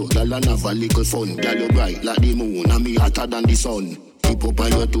your toe, girl and have a little fun. Girl you bright like the moon and me hotter than the sun. Tip up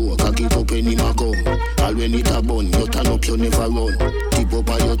on your toe, cock it up when him a come. All when it a bun, you turn up, you never run. Tip up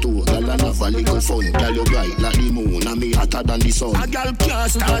on your toe, girl and have a little fun. Girl you bright like the moon and me hotter than the sun. A girl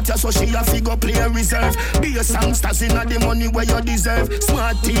can't start ya, so she a figure play reserve. Be a songsters inna the money where you deserve.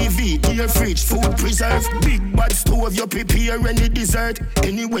 Smart TV, dear fridge, food preserve. Big bad stove, you prepare any dessert.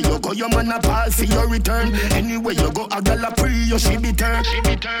 Anywhere you go, your man a pal for your return. Anywhere you go, a girl a pre, you she bitter.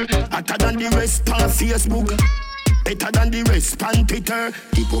 Hotter than the rest on Facebook. Better than the rest on Twitter.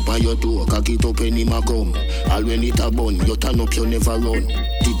 Tip up on your toe, cock it up when him a come. All when it a bun, you turn up, you never run.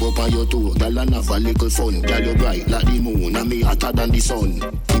 Tip up on your toe, girl and have a little fun. Girl you bright like the moon and me hotter than the sun.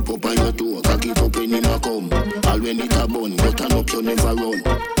 Tip up on your toe, cock it up when him a come. All when it a bun, you turn up, you never run.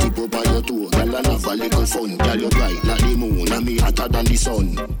 Tip up on your toe, girl and have a little fun. Girl you bright like the moon and me hotter than the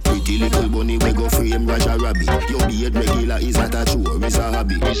sun. Pretty little bunny we go frame Raja Rabbit. Your beard regular is not a chore, it's a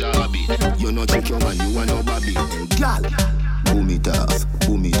hobby. You no check your man, you want no Bobby. Girl, boom it off,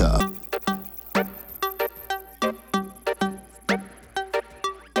 boom it off.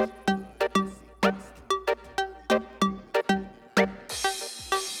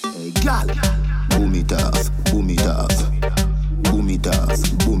 Hey, girl, boom it off, boom it off, boom it off,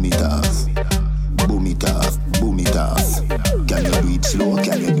 boom it off, boom it off, boom it off. Can you do it slow?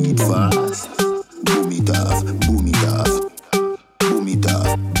 Can you do it fast? Boom it off, boom it off, boom it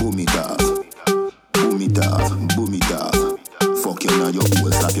off, boom it off. Boom it off, boom it off. Fuck you now, your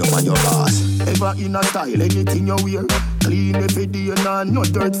hole, slap you on your ass. Ever in a style, anything you wear. Clean every day, nah, no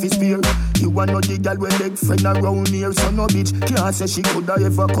dirt fi spear. You want no the girl when leg friend around here. So no bitch can't say she coulda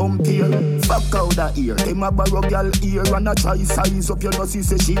ever compare. Fuck out that ear, them a borrow girl ear. And a try size up, you know she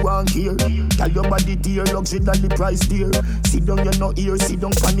say she want here. Tell your body dear, luxury than the price dear. Sit down, you no ear, sit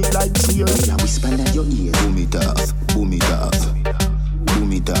down, panic like fear. Now whisper in your ear. Boom it off, boom it off.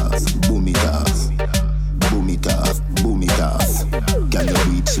 Boom it off, boom it off. Boom it off, boom it off. Can you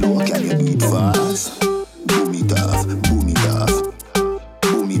do it slow, can you do it fast? Boom it off, boom it off.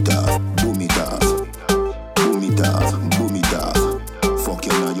 Boom it off, boom it off. Boom it off, boom it off. Fuck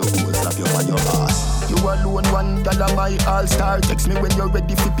you now, your hole, slap you on your ass. You alone, $1 my all-star. Text me when you're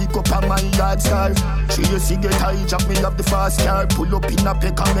ready to pick up on my yard star. She you see get high, jump me up the fast car. Pull up in a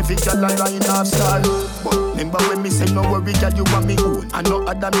peck and every girl a line half star. But remember when me say no worry, girl, you want me own. I know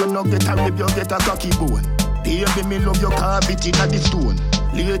Adam, you no get a rib, you get a cocky bone. Baby, me love your car, bitch in the stone.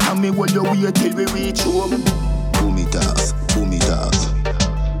 Later me hold your way till we reach home. Boom it off, boom it off.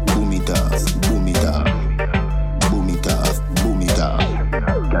 Boom it off, boom it off. Boom it off, boom it off.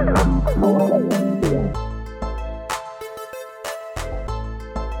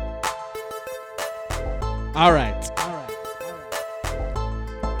 All right.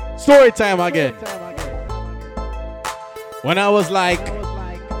 Story time again. When I was like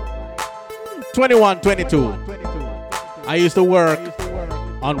 21, 22, I used to work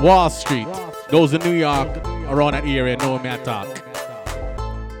on Wall Street. Those in New York, around that area, know me I talk.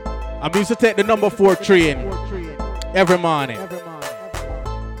 I used to take the number 4 train every morning.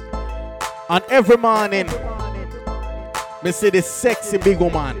 And every morning, me see this sexy big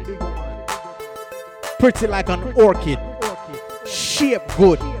woman. Pretty like an orchid. Shape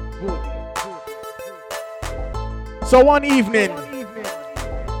good. So one evening,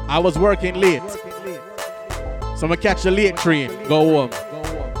 I was working late. So I catch a late train, go home.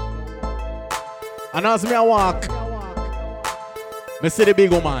 And as me I walk, I see the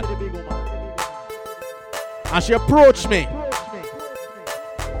big woman. And she approached me.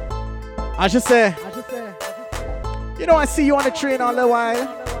 And she said, you know, I see you on the train all the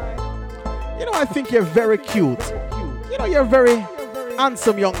while. You know, I think you're very cute. You know, you're a very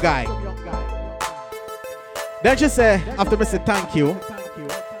handsome young guy. Then she say, after me say thank you,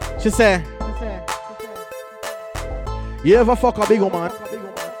 she say, you ever fuck a big woman?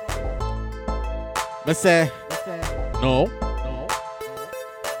 Me say, no.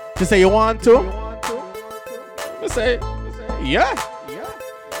 She say, you want to? Me say, yeah.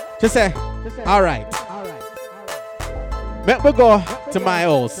 She say, all right. Make me go to my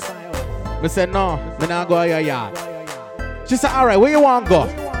house. Me say, no, me not go to your yard. She say, all right, where you want to go?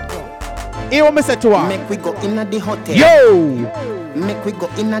 Here what me say to her. Make we go in the hotel. Yo! Make we go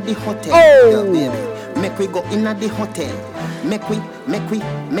in the hotel. Oh! Yeah, baby. Make we go in the hotel. Make we,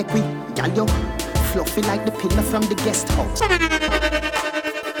 girl, yo, fluffy like the pillar from the guest house.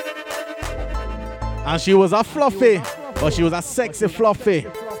 And she was a fluffy, but she was a sexy fluffy.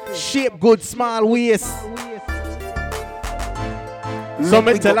 Shape good, small waist. So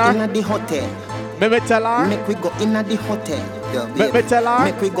me tell her. In the hotel. Me tell her. Make we go in the hotel. Yeah, me tell her.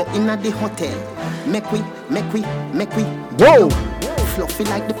 Make we go in the hotel. Make we. Whoa! Fluffy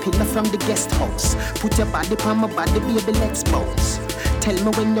like the pillar from the guest house. Put your body on my body, baby, let's bounce. Tell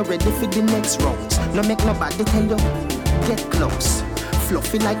me when you're ready for the next round. No make nobody tell you, get close.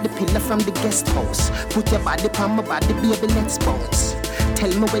 Fluffy like the pillar from the guest house. Put your body on my body, baby, let's bounce. Tell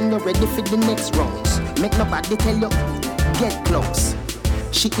me when you're ready for the next rounds. Make nobody tell you, get close.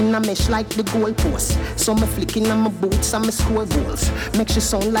 She in a mesh like the goalpost. So me flicking on my boots and me score goals. Make she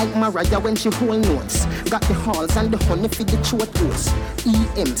sound like Mariah when she hold notes. Got the halls and the honey for the throat hose.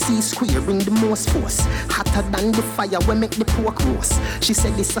 EMC square bring the most force. Hotter than the fire when make the pork roast. She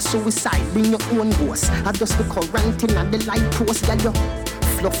said this a suicide, bring your own ghost. I just the quarantine and the light post. Girl, you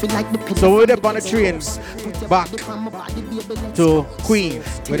fluffy like the pillow. So we're up on the train back to Queens,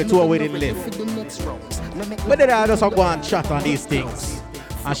 where the two wedding live. But then I just go and chat on these things.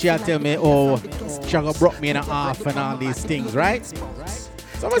 And she'll tell me, oh, she gonna broke me in half and all these things, right?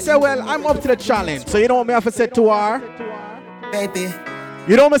 So I say, well, I'm up to the challenge. So you know what me have to say to her? Baby.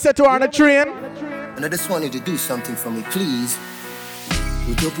 You know what me say to her on the train? And I just wanted to do something for me, please.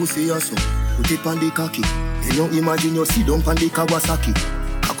 Put your pussy also, put it on the cocky. You don't imagine you sit down on the Kawasaki.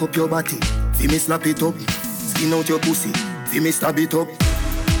 Cock up your body, see me slap it up. Skin out your pussy, see me stab it up.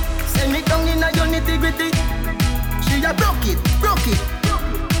 Send me down in a your nitty-gritty. She a broke it.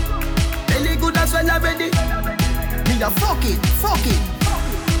 Belly good as well already. Me a fuck it.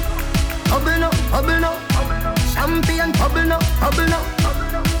 Hubble no. Champion hubble no.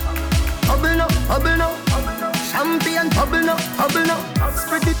 Champion hubble no.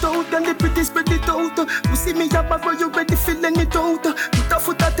 Spread it out, and the pretty spread it out. You see me a bad boy, you ready filling it out. Put a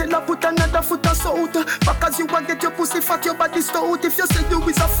foot a tell her, put another foot a south. Back as you a get your pussy fat, your body stout. If you say you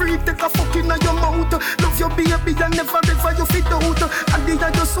is a freak, take a fuck in your mouth. Love your baby and never ever you fit out. And the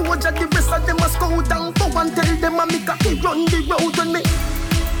other soldier, the rest of them a scout. And go and tell them a make a run the road on me.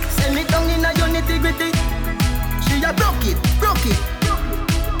 Send me down in a your nitty-gritty. She a broke it.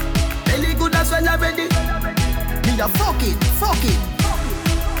 Belly good as well already. Me a fuck it.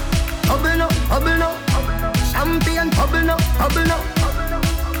 Hubble no. Champion hubble no.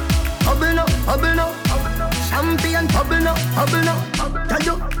 Champion hubble no.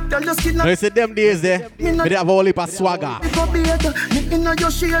 Tell your skin. No, you see them days there, me they have a whole heap of swagger.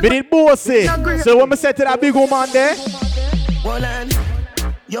 Me did bossy. So when me say to that big woman there, one hand,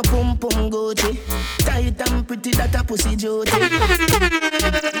 your pum pum Gucci, tight and pretty that a pussy Jody.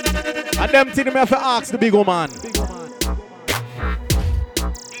 And them thing me have to ask the big woman.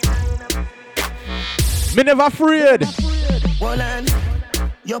 Me never afraid. One hand,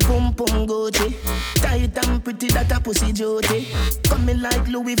 your pum pum Gucci, tight and pretty that a pussy Jody. Coming like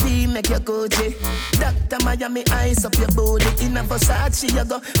Louis V, make your Gucci. Dr. Miami, ice up your body. In a Versace, you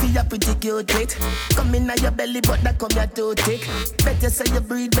go be a pretty cute it. Come in your belly, but that come your too thick. Better say you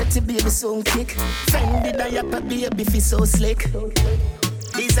breathe, better baby so kick. Fendi diaper, baby feel so slick.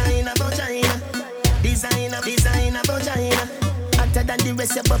 Designer vagina, designer vagina. Hotter than the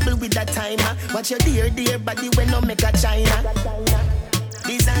rest, you bubble with that timer. Watch your dear body when no make a China.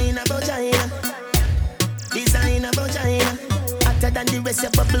 Designer vagina. Hotter than the rest, you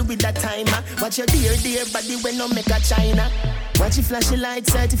bubble with that timer. Watch your dear body when no make a China. Watch your flashy light,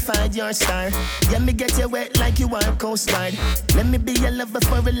 certified your star. Yeah, me get you wet like you are Coast Guard. Let me be your lover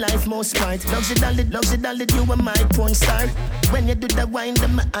for a life most part. Luxury dolly, you are my porn star. When you do the wine,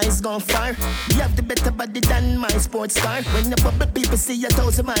 then my eyes gone far. You have the better body than my sports car. When you bubble, people see you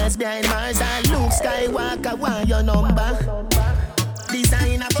 1,000 miles behind Mars. I Luke Skywalker, want your number.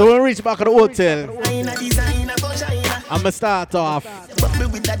 So when we reach back at the hotel, I'ma start off.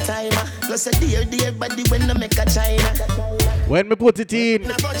 When me put it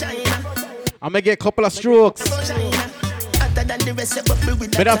in, I'ma get a couple of strokes. But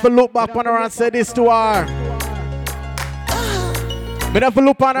I have to look back on her and say this to her. Me never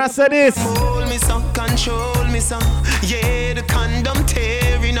look on and say this. Hold me some, control me some. Yeah, the condom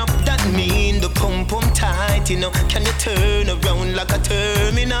tearing up. That mean the pump tight, you know. Can you turn around like a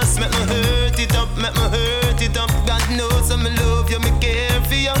terminus? Make me hurt it up, make me hurt it up. God knows I'm in love you, me care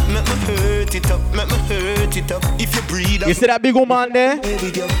for you. Make me hurt it up, make me hurt it up. If you breathe up. You see that big woman there? But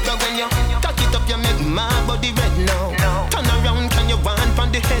when you cock it up, you make my body red now. Turn around, can you want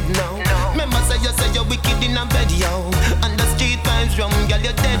from the head now? Remember say you're wicked in a bed, yo. And the street vibes from girl,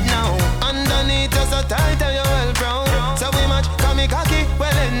 you're dead now. Underneath you're so tight and you're well proud. So we match, come me cocky,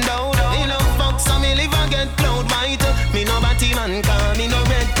 well endowed. Me no fuck, so me live and get cloud white. Me no batty man, call me no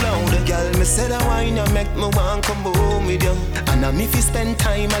red cloud. Girl, me say that wine you make me want come home with you. And I'm if you spend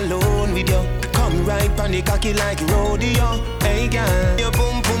time alone with you. Come right on the cocky like rodeo. Hey girl, your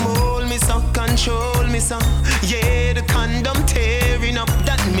boom boom hold me so, control me so. Yeah, the condom tearing up.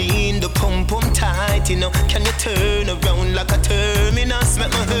 That mean the pump tight, you know. Can you turn around like a terminus?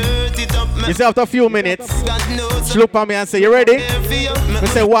 Make me hurt it up. You see after a few minutes, she look at me and say, you ready? I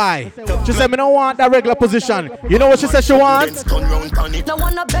say, why? She said, me don't want that regular position. You know what she said she wants? No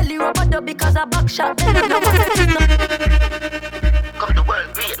want no belly rubber because I back shot. Come the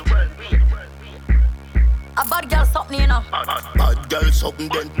world, read. A bad girl something, you know. Bad girl something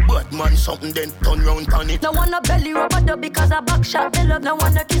then, bad man something then. Turn round on it. No want no belly rubber because I back shot. Me love. No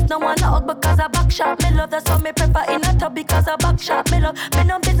want no kiss, no want no hug because I back shot. Me love. That's why me prefer in a tub because I back shot. Me love. Me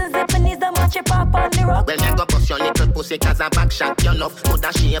no business if me needs the match it pop on the rock. Well, you go bust your little pussy cause I back shot your love.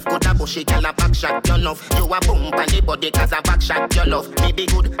 Coulda shave, coulda bushy, girl a back shot your love. You a boom on the body cause I back shot your love. Me be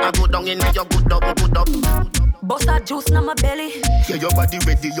good, I go down in your good up, good up. Bust that juice in my belly. Yeah, your body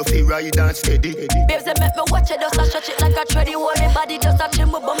ready, you feel right and steady. Babes, they make me watch it, just a stretch it like a treadie. Hold me body, just a chill,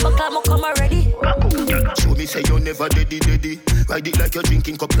 my bumper climb, I come already. Show me say you never daddy. Ride it like you're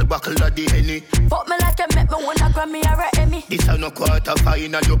drinking couple buckle of the Henny. Fuck me like you make me wanna Grammy or a Emmy. This a no quarter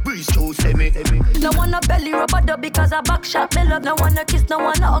final, your breeze too semi. No want no belly rubber because I back shot. Me love. No want no kiss, no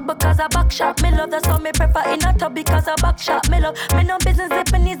want no hug because I back shot. Me love. That's why me prefer in a tub because I back shot. Me love. Me no business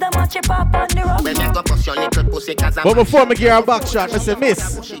if me needs the match it pop on the rock. Well, you go bust your little pussy cause I But before me give her a back shot, I say,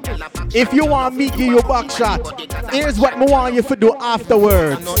 miss, if you want me give you a back shot, here's what me want you to do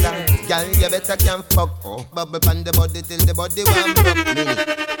afterwards. Girl, you better can fuck. Bubble on the body till the body warm up.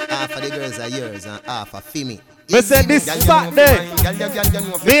 Half of the girls are yours and half are for me. Me say this Saturday,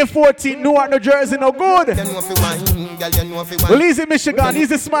 May 14th, Newark, New Jersey, no good. Well, easy Michigan,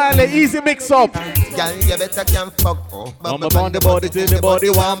 easy Smiley, easy mix up. Girl, you better can fuck. Bubble on the body till the body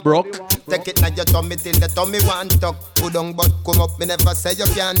warm broke. Take it like your tummy till the tummy want tuck. Who don't but come up, me never say you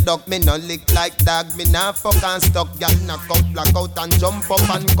can't duck. Me no lick like dog, me nah fuck and stuck. Girl, knock out, black out and jump up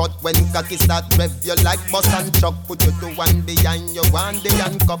and cut. When cocky start rev, you like bus and chuck. Put you to one behind, you want the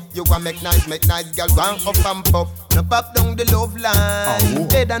handcuff. You want make nice, girl, want up and pop. No pop down the love line.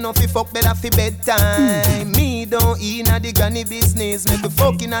 Better no fi fuck, better fi bedtime. Me don't inna the granny business. Make me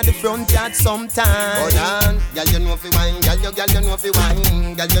fuck inna the front yard sometime. Hold on, girl, you know fi wine. Girl, you know fi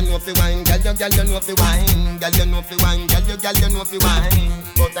wine. Girl, you know fi wine. Girl, you know fi wine. Girl, you know fi wine. Girl, you know fi wine.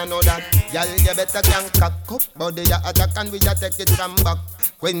 But I know that, girl, you better can cock up. Body ya attack and we ya take it from back.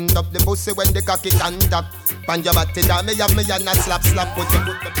 Wind up the pussy when the cocky contact. Pan your body down, me have me and a slap. Put you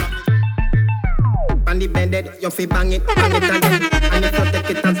put the promise. On the bed, you fi bang it again. And if you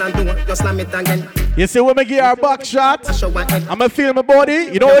take it as a door, you slam it again. You see when me give her a back shot, I'ma feel my body.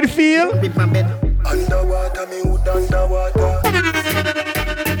 You know what it feel? Underwater, me hood underwater.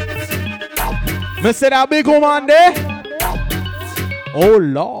 Me say that big woman there. Oh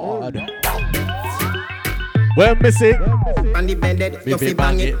Lord. When me say on the bed, you fi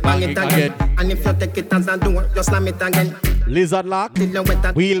bang it again. And if you take it as a door, you slam it again. Lizard lock,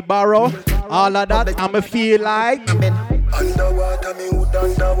 wheelbarrow, all of that, I'ma feel like underwater, me hood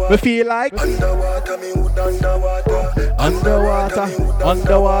underwater. Me feel like underwater, me hood underwater. Underwater, me hood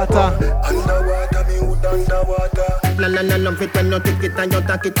underwater. No, love it when you take it and you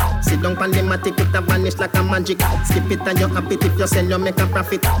take it. Sit down pan the matic, it a vanish like a magic. Skip it and you happy if you sell, you make a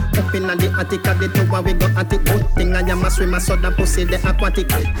profit. Up in the attic of the tower, we go at it. Good thing I am a swimmer, so the pussy the aquatic.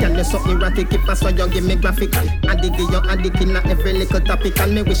 Can you so erratic, if I saw you give me graphic. I dig you addict in every little topic.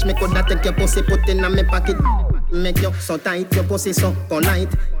 And me wish me coulda take your pussy, put in my pocket. Make you so tight, your pussy so polite.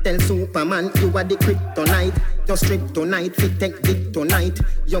 Tell Superman you are the kryptonite. Your strip tonight, fit take dick tonight.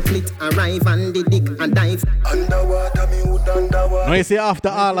 Your fleet arrive and the dick and dive. Underwater, me hood underwater. Now you see after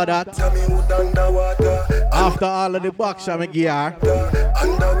all of that, after all of the back shot me give her,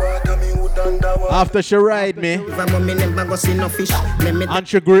 after she ride me, and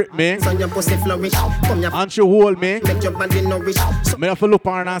she grip me, and she hold me, me have to look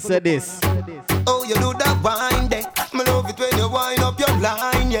on her and say this. Oh, you do that wine day. Me love it when you wind up your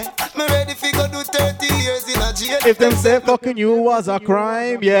line, yeah. Me ready fi go do 30 years in a jail. If them say fucking you was a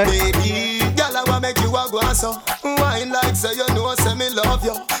crime, yeah. Baby, girl, I wanna make you a go so. Wine like say you know, say me love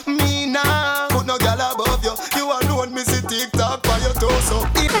you. Me nah, put no girl above you. You alone, me see TikTok by your torso.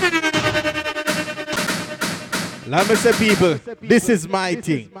 Let me say, people, this is my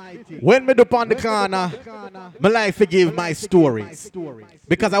thing. When me up on the corner, my life forgive my stories.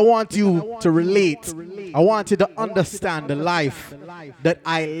 Because I want you to relate. I want you to understand the life that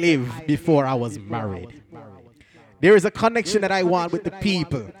I lived before I was married. There is a connection that I want with the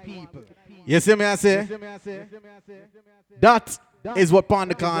people. You see me, I say? That is what Pon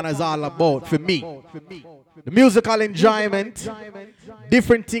the Corner is all about for me. The musical enjoyment,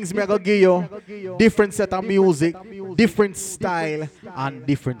 different things me I go give you, different set of music, different style, and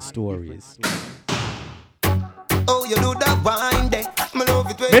different stories. Oh, you do that wine day. Me love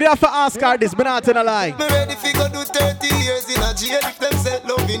it when Maybe I have to ask her this, but not in a lie. me ready fi go do 30 years in a jail. If them say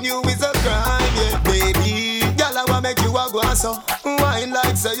loving you is a crime, yeah. Baby, girl, I wanna make you a go so. Wine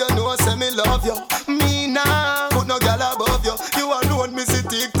like say you know, say me love you. Me nah, put no girl above you. You alone, me see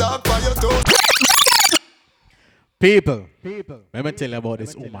TikTok by your toe. People, let me tell you about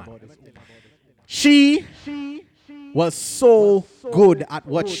this woman. She was so good at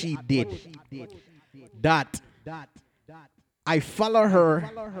what she did that I followed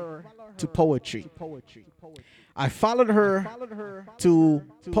her to poetry. I followed her to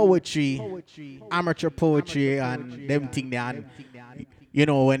poetry, amateur poetry, and them thing there. And you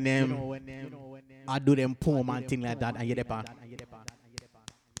know when I do them poem and thing like that, and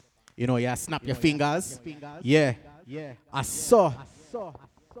you snap your fingers. Yeah. I saw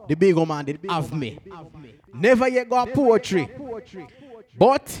the big woman did have me. Never yet got poetry.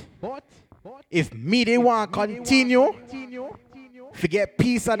 But if me they want continue, forget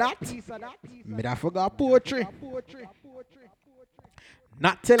piece of that, me I forgot poetry.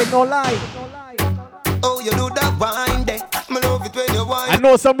 Not telling no lie. Oh, you do that wine day. Me love it when you wine. I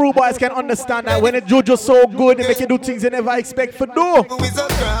know some rude boys can understand that when the juju so good, they make you do things they never expect for do. It's a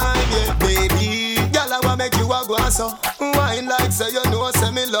crime, yeah, baby. Girl, I wanna make you a go so. Wine like say you know,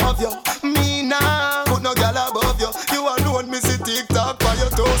 say me love you. Me nah, put no girl above you. You alone, me see TikTok by your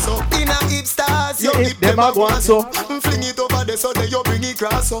torso. In a hipsters, you keep them a go so. Fling it over there so that you bring it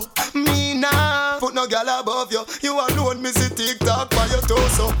cross so. Me nah, put no girl above you. You alone, me see TikTok by your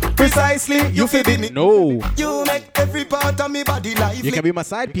torso. Precisely, you feel it. No. You make every part of me body lively. You can be my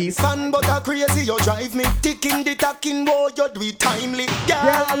side piece. Fan but a crazy, you drive me. Ticking the tacking, boy, you do it timely.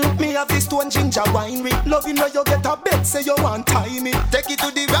 Girl, me have this stone ginger winery. Loving where you get a bed, say you want time me. Take it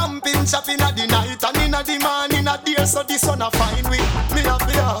to the ramping, shopping at the night. And in the morning, at the so the sun a fine with. Me have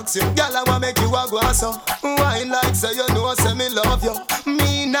to ask you. Girl, I wanna make you a go so. Wine like say you know, say me love you.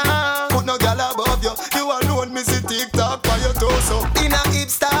 Me nah, put no girl above you. You alone, me see TikTok by your torso. In a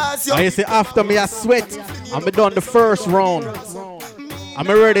hipsters, you. I say after me I sweat, I'm done the first round. I'm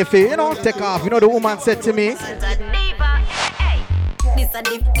ready for take off. You know the woman said to me. This a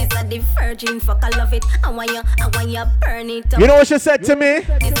the virgin fuck, I love it. I want you burn it up. You know what she said to me?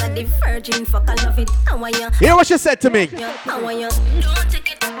 This a the virgin fuck, I love it. I want you. You know what she said to me? I want you. Don't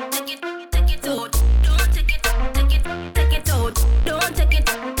take it out. Don't take it out. Don't take it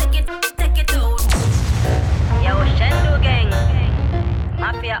out. Take it out. Yo, Shendo gang.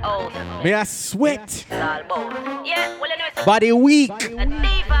 Mafia out. May I sweat? Yeah, well, you know, Body weak.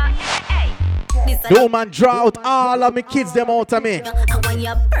 The woman draw out all of my kids them out of me.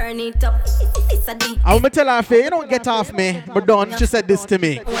 I want to tell her, you don't get off me. But done, she said this to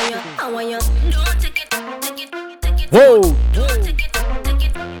me. Whoa. Don't take it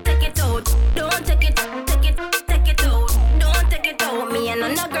out. Don't take it out. Me and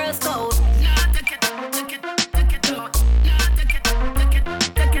another girl's code.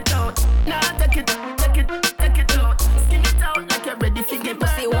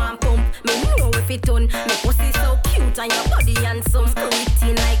 Ton. Me pussy so cute and your body handsome.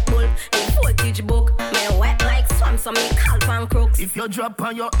 Pretty like bull, the voltage book. Me wet like swamp, so me calf and crooks. If you drop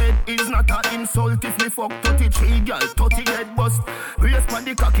on your head, it's not an insult. If me fuck 33 girl, 30 head bust. Race for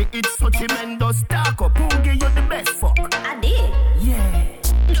the cocky, it's so tremendous. Talk up, who give you the best fuck? I did. Yeah.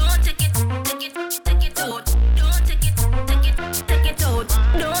 Don't take it out. Don't take it out. Don't take it out.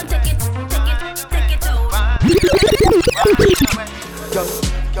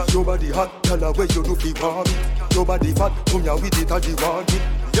 Your body hot, tell her where you do fi want it. Your body fat, come here with it and you want it.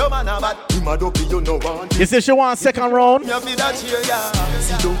 Your man a bad, you mad up, you no want it. You say she want second round? You feel that here, yeah.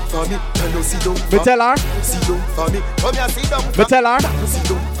 Sit down for me, tell her sit down. Me tell her. Sit down for me, come here sit down. Me tell her. Sit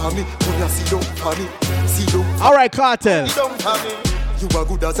down for me, come here sit down for me. Sit down. All right, Cartel. Sit down for me. You are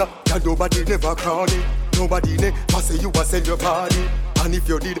good as a, and nobody never crawling. nobody ne pass you a send your body. And if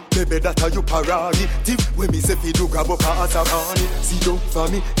you did, maybe that are you parody. Tip when me say fi do grab up a money. Sit down for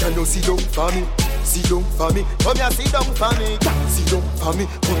me, can you sit down for me? Sit down for me, come here sit down for me. Sit down for me,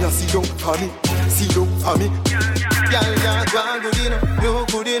 come here sit down for me. Sit down for me. Girl, you go good enough, you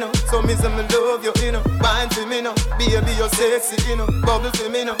good enough. So me say me love you, you know. Wine for me now, baby you're sexy, you know. Bubble for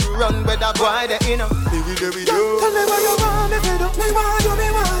me now, run with that boy there, you know. Here we go. Tell me what you want me for, me want you, me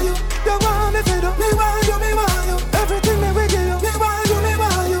want you. You want me for, me want you, me want you. Everything me we give you, me want you, me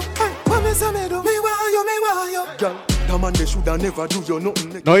want you. Hey, what me say me do, me want you, me want you. Girl, that man they shoulda never do you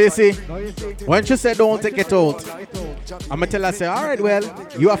nothing. No, you see, when she said don't take it out, I'ma tell her say, all right, well,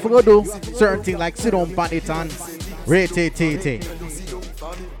 you have to go do certain things like sit on pan it and rate.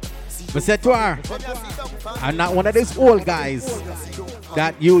 But said to her, I'm not one of these old guys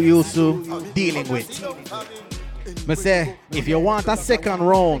that you used to dealing with. But say, if you want a second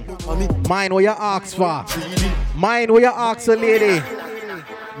round, mind what you ask for. Mind what you ask a lady.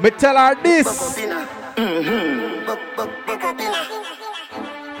 Me tell her this.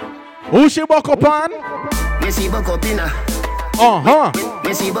 Who she buck up on? Missy Bokopina.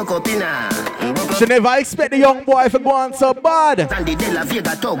 Missy Bokopina. She never expect the young boy to go on so bad.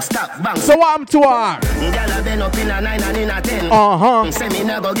 So what I'm to her? Girl been up in a 9 and in a 10. Say me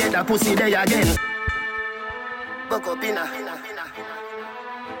never get a pussy there again. Bokopina.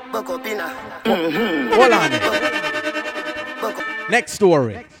 Hold on. Next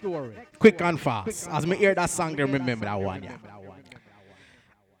story. Quick and fast. As me hear that song, I remember that one. Yeah.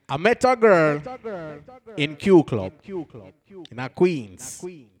 I met a girl in Q Club in a Queens.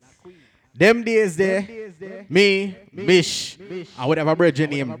 Them days there, me, Bish, and whatever bridge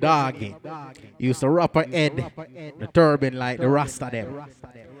name Doggy, used to wrap her head, the turban like the Rasta them.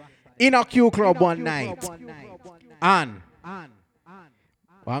 In a Q Club one night, and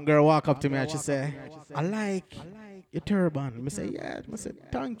one girl walk up to me and she say, I like your turban. I say, yeah. I said,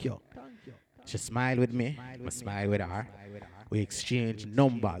 thank you. She smiled with me. I smiled with her. We exchanged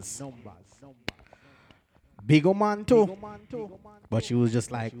numbers. Big old man too. But she was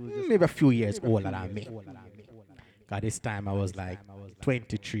just like maybe a few years older than me. Because this time I was like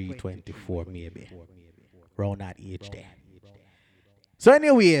 23, 24 maybe. Around that age there. So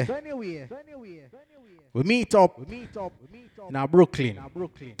anyway, we meet up in Brooklyn.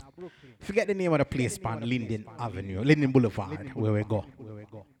 Forget the name of the place on Linden Avenue, Linden Boulevard, where we go.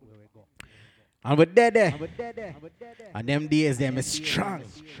 And we're there. And them days, them is strong.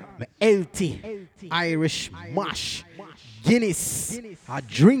 The healthy, Irish mash, Guinness, a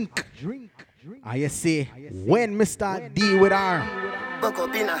drink. And you say, when me start deal with her,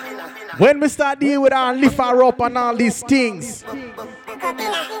 when me start deal with her and lift her up and all these things,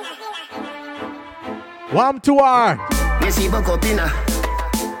 warm to her. Me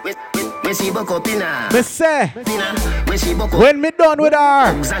say, when me done with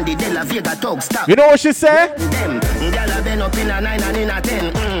her, you know what she say?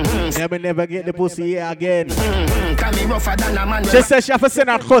 Never get the pussy here again. She said she have to send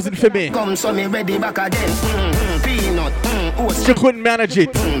her cousin for me. She couldn't manage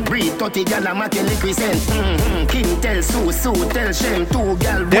it. Them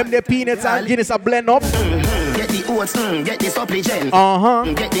the peanuts and Guinness are blend up. Get the oats, get the supplement.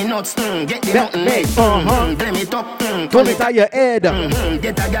 Get the nuts, get the nothing made. Blame it up, turn it at your head.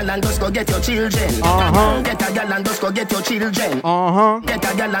 Get a gal and just go get your children. Get a gal and just go get your children. Get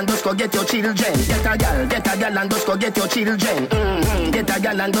a gal and just go get your children. Get a gal and just go get your children. Get a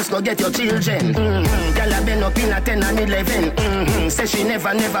gal and just go get your children. Gal have been up in a 10 and 11. Say she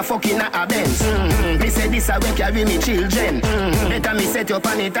never fucking a Benz. Me say this a way carry me children. Better me set up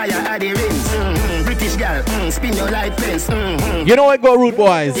on it higher at the rims. British gal, spin your light fence. You know what go rude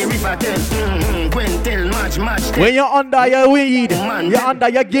boys. When you're under your weed, you're under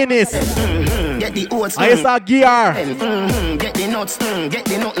your Guinness. Get the oats, I start gear. Get the nuts, get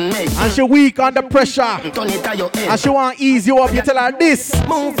the nothing made. And she weak under pressure. Turn it to your head. And she want ease you up. You tell her this.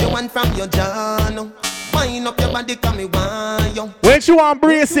 Move your one from your journal. Wind up your body, come me want you. When she want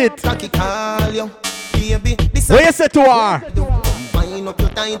brace it. Cocky call you. Baby, this what you say to her? Wind up your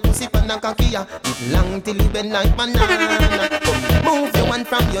tight pussy pan and cocky ya. It long till you bend like banana. Move your one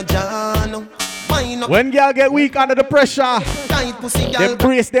from your journal. When girl get weak under the pressure, they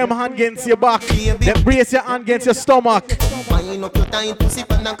brace them hand against your back. They brace your hand against your stomach. Wind up your tight pussy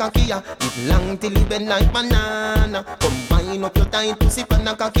pan and cocky ya. It long till you bend like banana. Wind up your tight pussy pan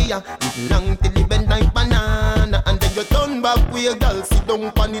and cocky ya. It long till you bend like banana. And then you turn back with your girl, sit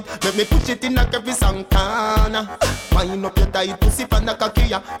down on it. Let me push it in like every Santana. Wind up your tight pussy pan and cocky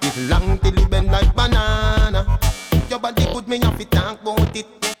ya. It long till you bend like banana. Your body good, me have to talk about it.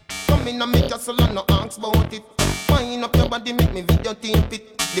 Come in and make castle and no ask about it. Wind up your body, make me videotape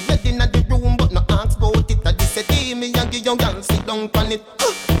it. The bed in the room, but no ask about it. I just say, hey, me and give your girl sit down on it.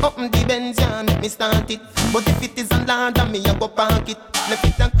 Open the Benz, yeah, make me start it. But if it is a land, me I go park it. Left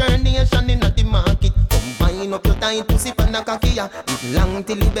it a carnation in the market. Combine up your tight pussy pan a kakia. It long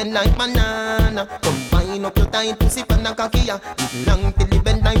till it bend like banana. Combine up your tight pussy pan a kakia. It long till it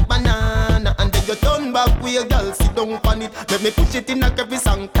bend like banana. And then you turn back with your girl sit down on it. Let me push it in a every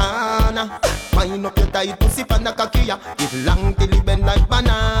Santana. Combine up your tight pussy pan a kakia. It long till it bend like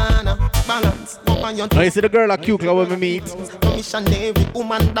banana. Balance. Now you see the girl at Q Club when we meet. Missionary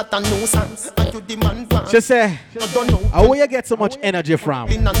woman that a nuisance. And you demand one. She say, where you get so much energy from?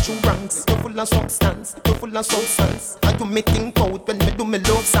 You're full of substance. You're full of substance. And you me think out when me do me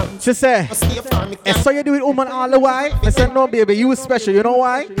love songs. She say, and so you do it woman all the while? I said, no baby, you special. You know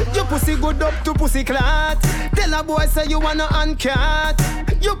why? Your pussy good up to pussy clot. Tell a boy say you wanna uncut.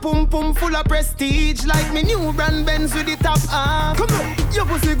 Your pum pum full of prestige. Like me new brand Benz with the top off. Come on. Your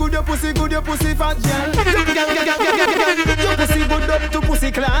pussy good, your pussy good, your pussy fat girl. Your pussy good up to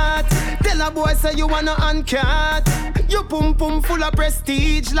pussy clot. Tell a boy say you wanna uncut. Your pum pum full of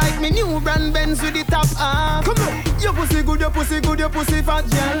prestige. Like me new brand Benz with the top off. Come on. Your pussy good, your pussy good, your pussy fat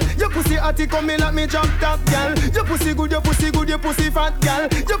girl. Your pussy atty coming like me drop top girl. Your pussy good, your pussy good, your pussy fat girl.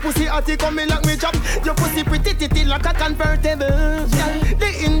 Your pussy atty coming like me drop. Your pussy pretty titty like a convertible girl.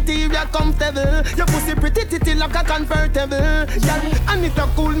 The interior comfortable. Your pussy pretty titty like a convertible girl. And it a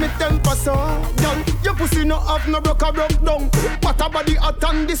cool me temper so girl. Your pussy no have no broke down. But a body hot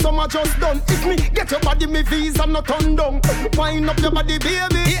and the summer just done. If me get your body me visa no turn down. Wind up your body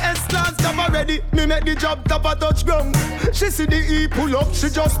baby. The S-Class job already. Me make the job top a touch ground. She see the E pull up, she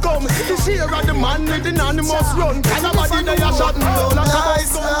just come. The share of the man with the anonymous run. Cause a body they a shot down like a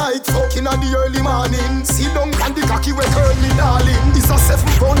bus. Night fucking at the early morning. See down and the cocky we curl me darling. It's a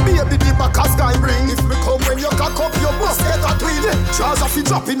 7-pound baby the back a sky ring. If me come when you cock up your bust get a twin. Trousers fi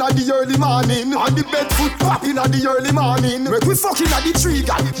dropping at the early morning. And the bed foot popping at the early morning. Make we fucking at the tree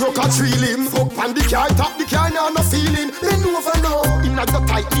guy, broke a tree limb. Fuck on the car, top the car now no feeling. Then over now, in a the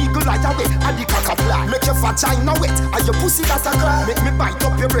tight eagle right away. And the cock a black. Make your vagina wet, and your pussy that's a cry. Make me bite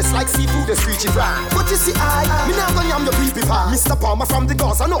up your breast like seafood, the screechy fry. But you see me now gonna yam your pee-pee pie. Mr. Palmer from the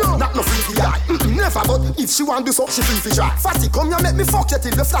Gaza, no, not no freaky guy. Never, but if she want do so, she free fi try. Fatty, come here, make me fuck you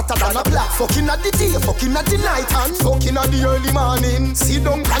till the flatter than a black. Fucking at the day, fucking at the night, and fucking at the early morning. See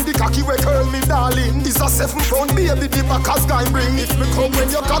down and the cocky we curl me darling. It's a 7-pound baby, the back a sky ring. If me come when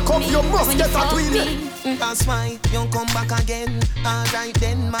you cock up, you must get a twin. That's why you come back again. Alright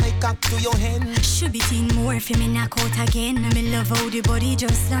then, my cock to your hand. Should be teen more if me knock out again. Me love how the body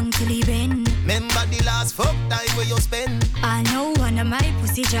just long till he bend. Remember the last fuck time where you spend. I know one of my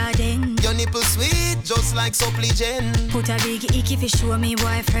pussy Jordan. Your nipple sweet, just like Suppligen. Put a big icky fi show me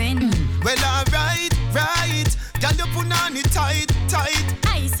boyfriend. Well alright, right. Can you put on it tight, tight?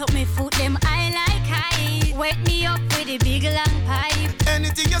 Ice up me foot, them I like high. Wet me up with a big long pipe.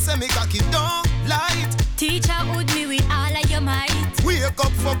 Anything you say me cocky don't light. Teacher would me with all of your might. Wake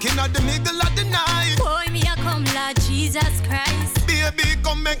up fucking at the middle of the night. Boy, me a come Lord Jesus Christ. Baby,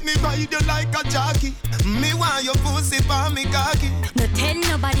 come make me ride you like a jockey. Me want your pussy for me cocky. No tell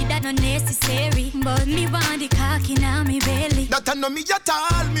nobody that no necessary. But me want the cocky now me belly. That I know me at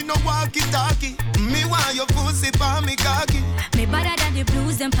all, me no walkie-talkie. Me want your pussy for me cocky. Me better than the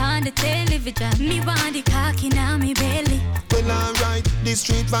blues them on the television. Me want the cocky now me belly. Well alright, the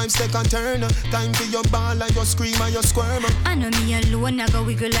street vibes take a turn. Time for your ball and your scream and your squirm. I know me alone, I go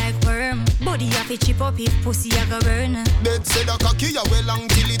wiggle like worm. Body have to chip up if pussy I go burn. Dead say the cocky you well long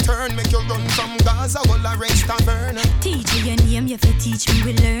till it turn. Make you run from Gaza, all a rest tavern. Teach you your name, you fi teach me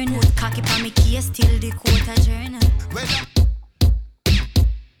we learn. Put cocky pa me case till the court adjourn. Well,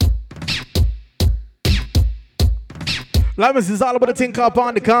 Lamas is all about the thing up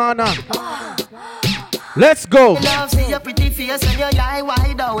on the corner. Let's go. Love see your pretty face and your eye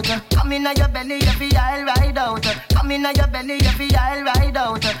wide out. Come in your belly, every eye ride out. Come in your belly, every eye ride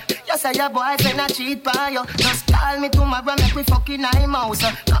out. You say your boyfriend a cheat by you. Just call me tomorrow, make we fucking eye mouse.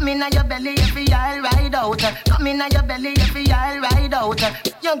 Come in your belly, every eye ride out. Come in your belly, every eye ride out.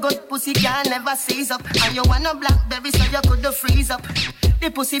 Your good pussy can never seize up. And you want a blackberry so you could freeze up. The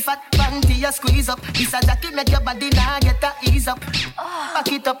pussy fat panty you squeeze up. This a jacket make your body now get a ease up.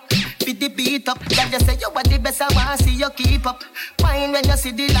 Back it up, beat the beat up. That just say you are the best, I want to see you keep up. Fine when you see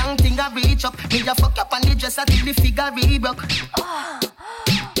the long thing I reach up. Me just fuck up on the dresser till the figure re-broke.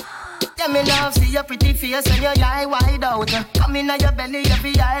 Yeah, me love see your pretty face and your eye wide out. Come in your belly,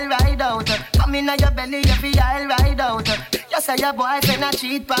 every eye ride out. Come in your belly, every eye ride out. You say your boyfriend a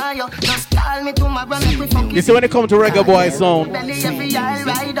cheat by you. Just call me tomorrow, make we fuck. You see, when it comes to reggae boy sound,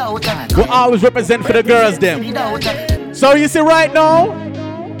 we always represent for the girls them. So you see right now,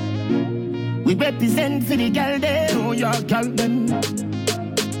 we represent for the girl them. New York girl them,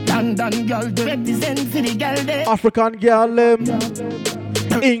 London girl them. Represent for the girl them. African girl them,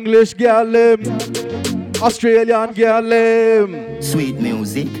 English girl them, Australian girl them. Sweet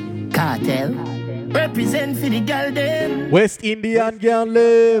music, cartel. Represent for the girl them. West Indian girl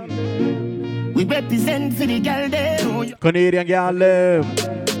them. We represent for the girl them. Canadian girl them.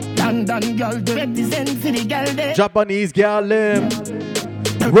 London girl them. Represent for the girl them. Japanese girl them.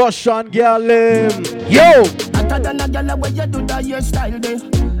 Russian girl them. Yo! Hotter than a girl where you do the hairstyle day.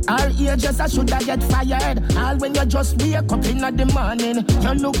 All ages I shoulda get fired. All when you just wake up in the morning.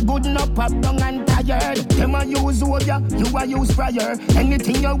 You look good, no pop down and tired. Them a use over, you a use prior.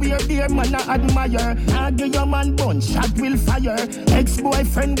 Anything you wear there, man I admire. I give your man bun, shot will fire.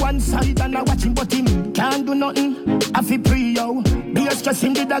 Ex-boyfriend one side and I watching but him can't do nothing. I feel pre yo. Be a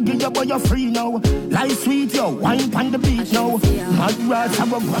stressing did I give you but you're free now. Life sweet yo, wine on the beat now. Mad rats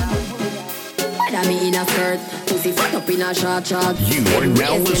have a me in a skirt, pussy fat up in a short short. You are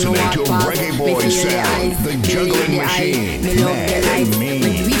now listening to Reggae Boy Sound, the juggling machine, Mad and Mean.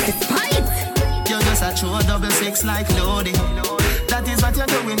 You're just a true 66 like Lodi. That is what you're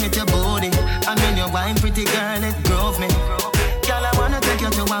doing with your body. I mean you're wine pretty girl, it drove me. Girl, I wanna take you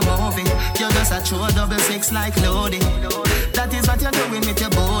to a movie. You're just a true 66 like Lodi. That is what you're doing with your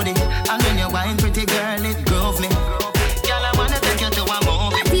body. I mean you're wine pretty girl, it drove me. Girl, I wanna take you to a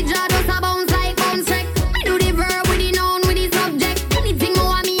movie.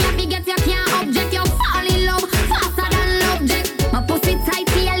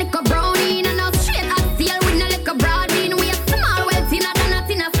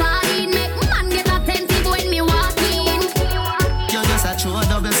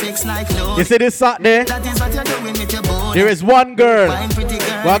 You see this Saturday? There is one girl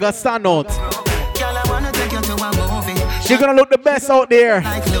who I got stand out. She's gonna look the best out there.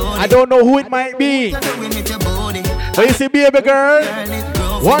 I don't know who it might be. But you see, baby girl,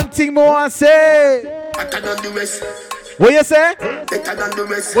 one thing more I say. What you say?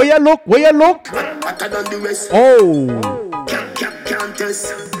 Where you look? Where you look? Oh.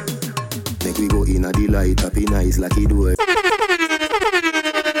 Make we go in a delight, happy nice like he do it.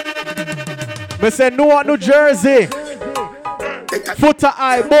 Me say Newark, New Jersey. Footer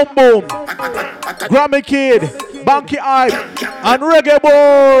Eye, Boom Boom, Grammy Kid, Banky Eye, and Reggae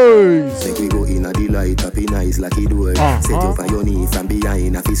Boys. Make we go in a delight, happy nice like he do it. Set you for your knee from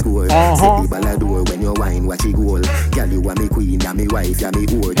behind a score. Set the ballador when you wine, watch it goal. Girl, you are me queen, and me wife, and me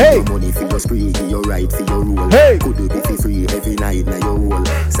whore. Hey. Your money for your spree, your right for your rule. Hey. Could do be free every night, now your whole.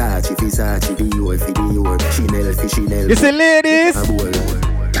 Sachi for Sachi, the your for the your. Chanel for Chanel. You see, ladies?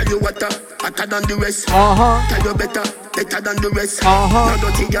 Tell you what, hotter than the rest. Tell you better than the rest. No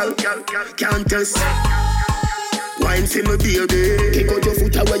dirty girl, can't test. Wine for me baby. Kick out your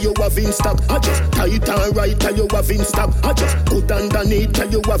foot away you have in stock. I just tight and right till you have in stock. I just put underneath till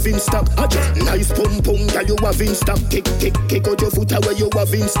you have in stock. I just nice pum pum till you have in stock. Kick out your foot away you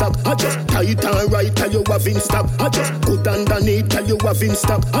have in stock. I just tight and right till you have in stock. I just put underneath till you have in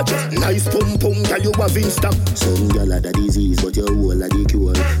stock. I just nice pum pum till you have in stock. Some girl had a disease but your whole of the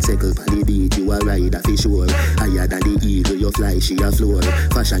cure. Circle for the beat you a ride a fish sure. Higher than the eagle you fly she a floor.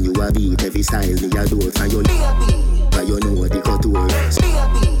 Fashion you a beat every style me a door. From your but you know the couture.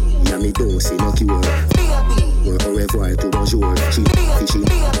 Yeah, me don't see no cure. Or au revoir to bonjour. She fishy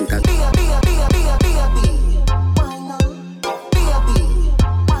put a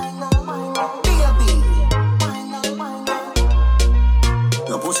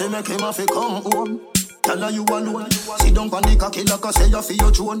your pussy make him have to come home. Tell her you alone. Sit down on the cocky like I say you for your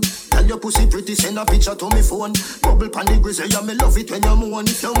drone. Tell your pussy pretty, send a picture to me phone. Bubble pan the grizzly, yeah, me love it when you moan.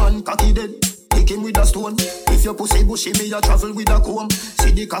 If your man cocky dead, kick him with a stone. If your pussy bushy, me a travel with a comb.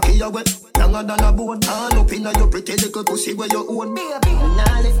 See the cocky a wet, longer than a bone. All up in your pretty little pussy where you own. Me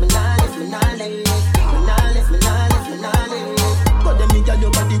nah lift. But them me girl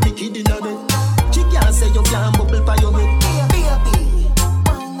your body wicked in a bed. She can't say you can't bubble by your head.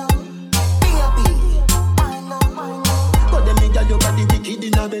 But them me girl your body wicked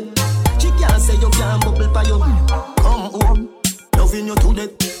in a bed. She can't say you can't bubble by your head. Come home, loving you to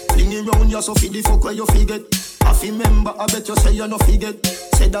death. Fling around you so feed the fuck where you forget. I remember, I bet you say you no forget.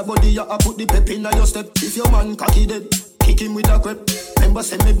 Say that body you a put the pep in your step. If your man cocky dead, kick him with a crepe. Remember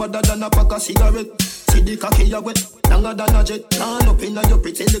say me better than a pack of cigarette. See the cocky you wet, longer than a jet. Turn up in your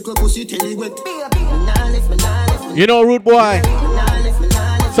pretty little pussy till it wet. You know, rude boy,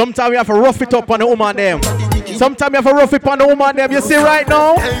 sometimes we have to rough it up on the woman them. wicked. Sometimes you have a rough it on the woman them, you see right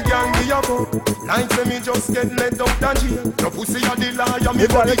now? Hey, gang, me a go. Like say me just get let out of jail. Your pussy a the liar, me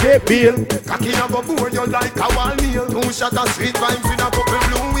body get bail. Cocky a go burn you like a wall nail. 2 shot of sweet vibes with a couple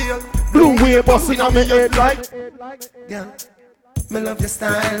blue wheel. Blue wheel busting on me head like. Yeah. Me love your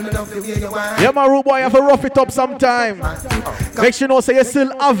style, me love the way you are. Yeah, my rude boy, you have to rough it up sometime. Make sure you know, say you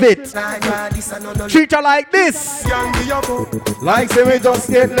still have it. Treat her like this. Like say we just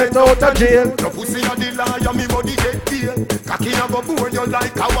get let out of jail. Your pussy a the liar, me body get bail. Cocky a go burn you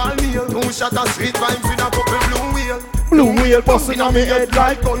like a wall nail. 2 shot of sweet vibes with a couple blue wheel. Blue wheel busting on me head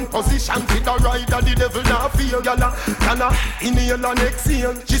like. Gun position with a rider, the devil not feel. Gala, inhale and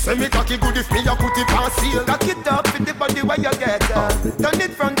exhale. She say me cocky good if me a put it on seal. Cock it up with the body where you get. Turn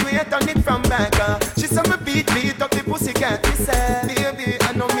it front way, turn it from back. She say me beat up the pussy cat. She say, baby,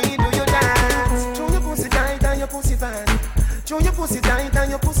 I know me do you dance. Show your pussy tight and your pussy fat. Show your pussy tight and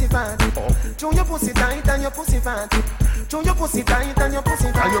your pussy fat. Show your pussy tight and your pussy fat. Show your pussy tight and your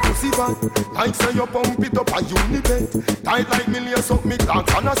pussy fat. And your pussy fat. Like say you pump it up and you nip it. Tight like me lace up me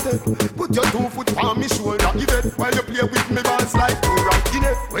dance on a step. Put your 2 foot on me shoulder, give it. While you play with me balls like you right in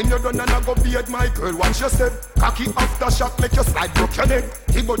it. When you're done and I go beat my girl, watch your step. Cocky after shot, make your slide broke your neck.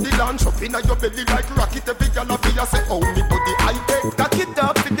 The body launch up in your belly like rocket. Every girl of you say, oh me body high tech. Cock it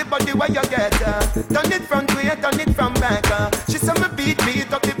up with the body where you get. Turn it front way, turn it from back. She say me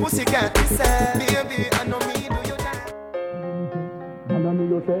beat up the pussy cat. She say, baby, I know me do you that.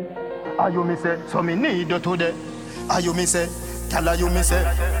 Are you me say, so me need you today. Are you me say, tell her you me say.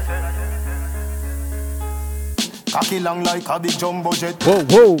 Cocky long like a big jumbo jet. Whoa,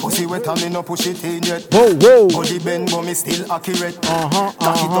 whoa. Pussy wet and me no push it in yet. Whoa, whoa. Body bend but me still accurate. Lock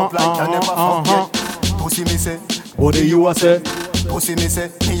it up like I never forget. Pussy me say, body you a say. Pussy me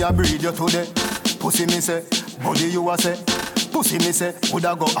say, me a breed you today. Pussy me say, body you a say. Pussy me say,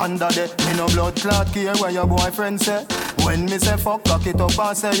 woulda go under there. Me no blood clot care where your boyfriend say. When me say fuck, cock it up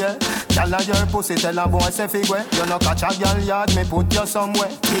and say yeah. Tell her your pussy, tell her boy say figure. You no catch a girl yard, me put you somewhere.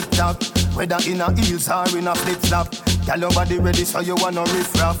 Tick tock, whether in a heels or in a flip flop. Tell your body ready so you wanna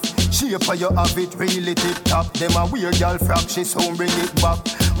riff raff. Shape for you have it really tip top. Them a weird girl frack, she soon bring it back.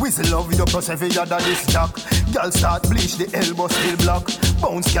 Whistle love you plus every other this jack. Girl start bleach, the elbow still block.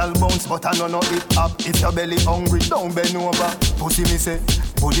 Bounce girl bounce, but I know no hip hop. If your belly hungry, don't bend over. Pussy me say,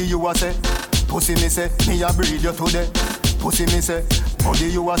 body you a say. Pussy me say, me a breed you today. Pussy me say, body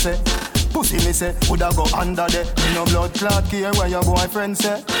you a say. Pussy me say, woulda go under there. Me no blood clot care where your boyfriend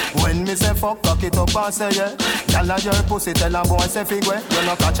say. When me say fuck, cock it up and say yeah. Tell her your pussy, tell her boy say figure. You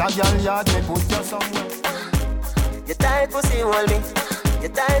no catch a girl yard, me put you somewhere. You tight pussy hold me. You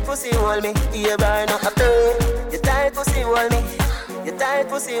tight pussy hold me. You burn up a pain. You tight pussy hold me. You tight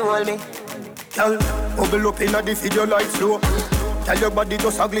pussy hold me. Girl, bubble up inna the video like flow. Tell your body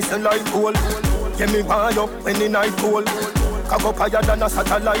just a glisten like gold. Get me wind up when the night cold. Cock up higher than a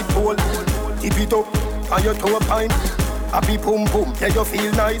satellite pole. Tip it up on your toe pine. Happy pum pum, yeah you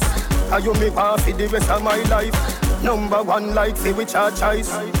feel nice. And you me want for the rest of my life. Number 1 like fi which our choice.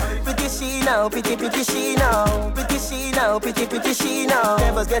 Pretty she now, pretty she now. Pretty she now, pretty she now.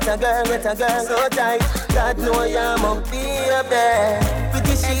 Never get a girl so tight. God know you're my baby.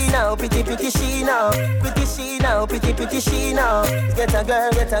 Pretty she now, pretty she now. Pretty she now, pretty she now. Get a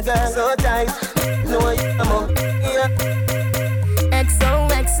girl so tight. Know you're my baby.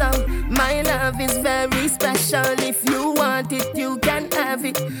 XOXO, my love is very special. If you want it, you can have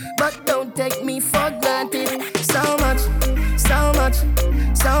it. But don't take me for granted. So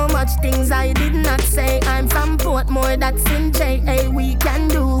much things I did not say. I'm from Portmore, that's in JA. We can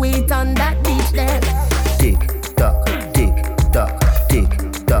do it on that beach there. Tick tock, tick tock, tick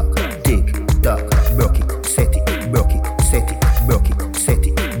tock, tick tock. Broke it, set it, broke it, set it, broke it, set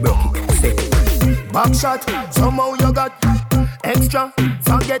it, broke it, set it. Back shot, somehow you got extra.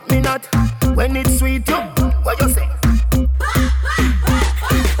 Forget me not when it's sweet. You, what you say?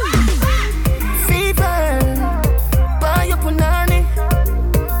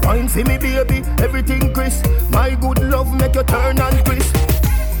 Wine for me baby, everything Chris. My good love make you turn and twist.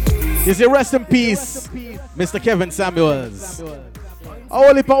 You say rest in peace, Mr. Kevin Samuels.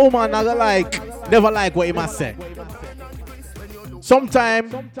 Only for woman never like what he must say.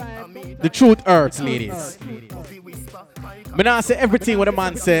 Sometimes the truth hurts, ladies. Me not say everything what the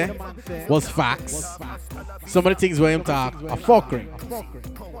man say was facts. Some of the things where him talk are fuckery,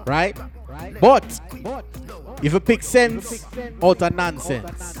 right? But if you pick sense out of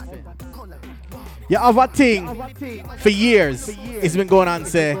nonsense, you have a thing for years. It's been going on.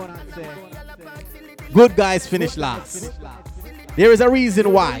 Say, good guys finish last. There is a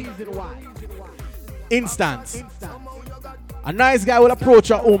reason why. Instance, a nice guy will approach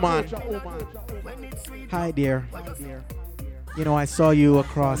a woman Hi, dear. You know, I saw you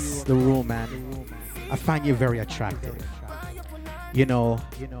across the room, and I find you very attractive. You know,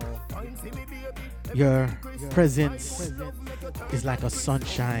 your presence is like a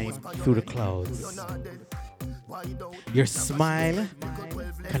sunshine through the clouds. Your smile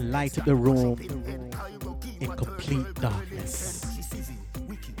can light up the room in complete darkness.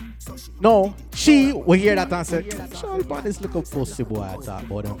 No, she will hear that and say, "Charlie Bond is looking pussy boy I talk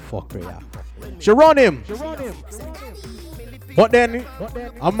about them fuckery." She run him. But then,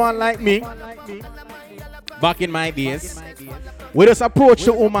 a man like me, back in my days, we just approach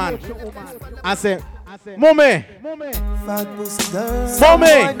the woman and say, "Mommy, Fat pussy girl. Mommy.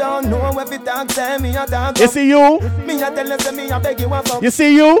 I don't know if it talk, say me a talk. You see you? Me a tell you, say me a beg you a fuck. You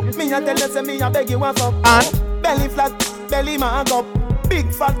see you? Me a tell you, say me a beg you a fuck. And belly flat, belly mark up.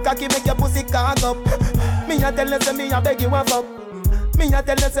 Big fat cocky make your pussy cock up. Me a tell you, say me a beg you a fuck. Me a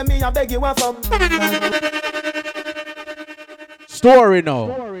tell you, say me a beg you a fuck. Story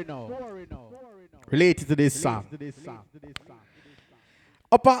now. Related to this song.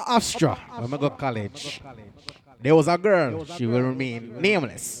 Upper Astra, when I go to college, there was a girl, she will remain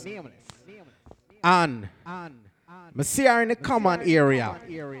nameless. And I see her in the common area.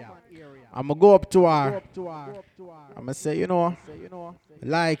 I'm going to go up to her. I'm going to say, you know, I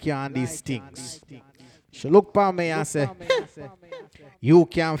like you and these things. She look at me and say, you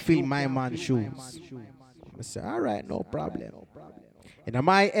can fill my man's shoes. I say, all right, no problem. In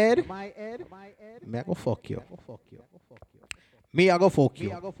my head, me I go fuck you. Me I go fuck you.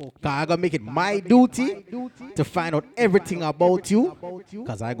 Cause I go make it my duty to find out everything about you.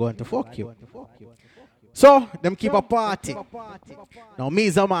 Cause I going to fuck you. So, them keep a party. Now me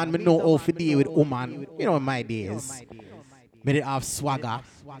as a man, me know how to deal with woman. You know in my days. Me did have swagger,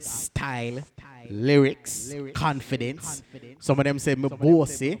 style, lyrics, confidence. Some of them say me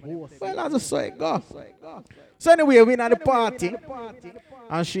bossy. Well, I just saw it go. So anyway, we in at the party.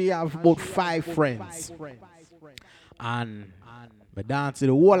 And she have about 5 friends. And I dance with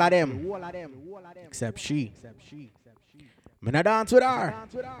the whole of them. Except she. I not dance with her.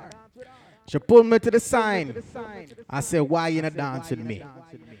 She pulled me to the side. I said, why you not dance with me?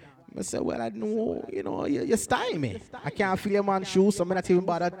 I said, well, I know, you know, you style me. I can't feel your man's shoes, so I'm not even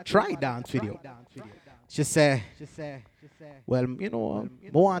bother try dance with you. She said, well, you know, I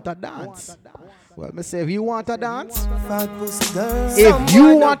want to dance. Well, I say, if you want to dance, if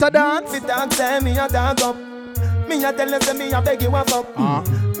you want to dance,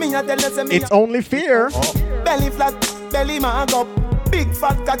 it's only fair. Belly flat, belly mark up. Big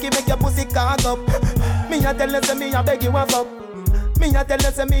fat cocky make your pussy cock up. Me a tell you, say me a beg you a fuck. Me a tell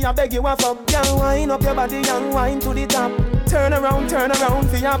you, say me a beg you a fuck. Can wind up your body and wind to the top. Turn around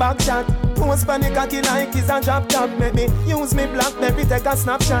for your back shot. Post for the cocky like it's a drop top. Make me use me BlackBerry take a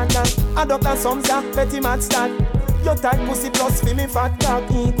snapshot. I duck a some ya, petty mad stat. Your tight pussy plus for me fat cock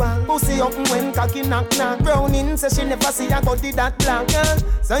equal. Pussy up when cocky knock. Browning say she never see a body that black.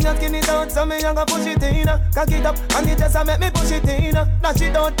 So you skin it out, so me a go push it in. Cock it up and it just a make me push it in. Dash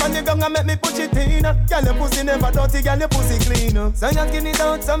it out on the ground and make me push it in. Girl your pussy never dirty, girl your pussy clean. So you skin it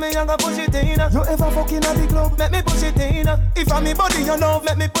out, so me a go push it in. You ever fucking at the club, make me push it in. If I'm me body you love,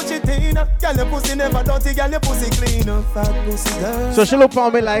 make me push it in. Girl your pussy never dirty, girl your pussy clean. Fat pussy girl. So she look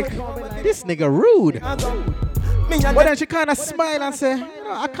at me like, this nigga rude. But then she kind of smile and say, you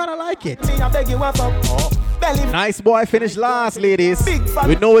know, I kind of like it. Nice boy finished last, ladies.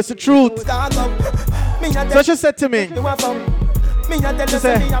 We know it's the truth. So she said to me, she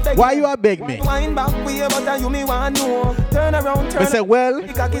said, why you a beg me? I said, well,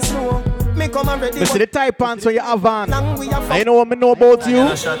 I see the tight pants when you have on. I know what I know about you.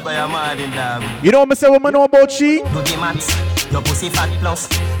 You know what I say what I know about she? Your pussy fat plus.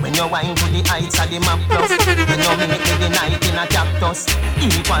 When you wine to the heights of the map plus. You know me make the night in a cactus.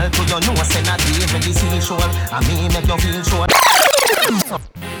 Equal to your nose and a day when the seashore. And me make you feel sure.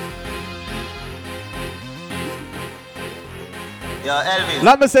 Yo, Elvis.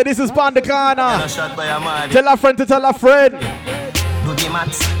 Let me say this is Panda Corner. Tell a friend to tell a friend. Do the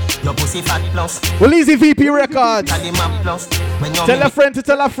maths. Your pussy fat plus. Well, Easy VP Records. Tell a friend to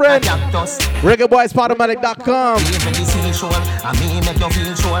tell a friend. ReggaeBoysPodomatic.com. And me make you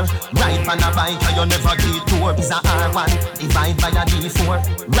feel sure. Ride on a bike and you never detour. It's a R1, divide by a D4.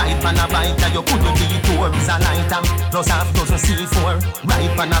 Ride on a bike and you couldn't detour. It's a lighter, plus half dozen C4.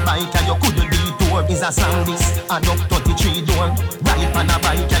 Ride on a bike and you couldn't detour. It's a Sandis, a Duck 33 door. Ride on a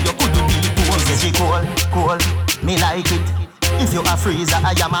bike and you couldn't detour. It's a cold, me like it. If you a freezer,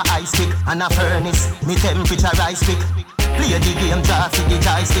 I am a ice pick. And a furnace, me temperature ice pick. Play the game, draw for the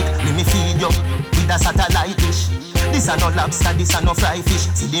joystick. Let me feed you with a satellite dish. This a no lobster, this a no fry fish.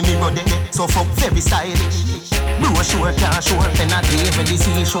 See the mirror there, so fuck very stylish. Blue sure, can't sure, cannot leave the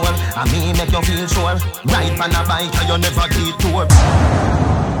seashore. I me make you feel sure. Ride on a bike and you never detour.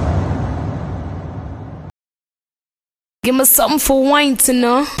 Give me something for wine to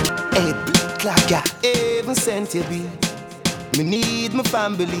know. Hey, like I even sent you be. Me need my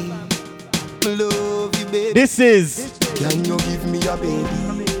family. Me love you, baby. This is. Can you give me a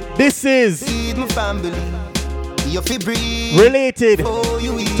baby? This is. Need my family. You feel breathe. Related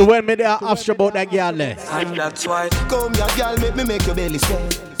to when me there ask you about that girl there. And that's why. Come here, girl, make your belly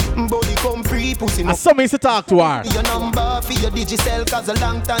sweat. Body come free, pussy. And some used to talk to her. Your number for your digicel, cause a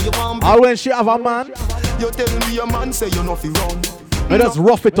long time you want. Or when she have a man. You tell me your man say you know fi run. We just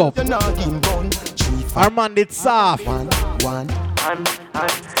rough it up. You're not in bun. Our man did soft. One.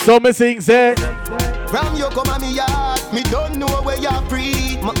 So me sing say. Ram you come on me yard. Me don't know where you're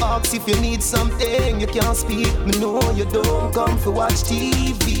free. My ask if you need something you can't speak. Me know you don't come for watch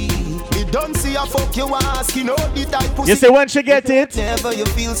TV. Me don't see a fuck you ask. You know the type pussy. You say when she get it. Never you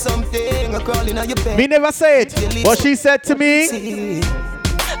feel something crawling on your bed. Me never say it. But she said to me.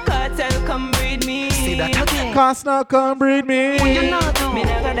 Cartel come breed me. See that again. Costner come breed me. What you not do? Me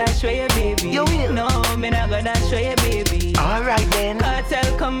not gonna show you, baby. You will. No, me not gonna show you, baby. Alright then.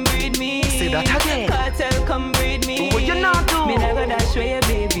 Cartel come breed me. See that again. Cartel come breed me. What you not do? Me not gonna show you,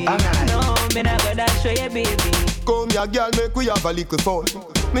 baby. Alright. No, me not gonna show you, baby. Come here, girl, make we have a little fun.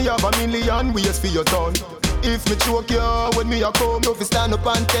 Me have a million ways for your tongue. If me choke you when me a come, you fi stand up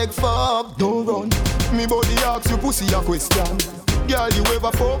and take fuck. Don't run. Me body ask you pussy a question. Girl, you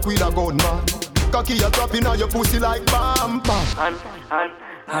ever fuck with a gunman? Cocky a dropping on your pussy like bam bam.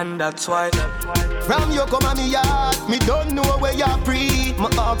 And that's why. From you come on me yard. Me don't know where you're free. My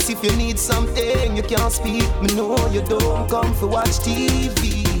ask if you need something you can't speak. Me know you don't come for watch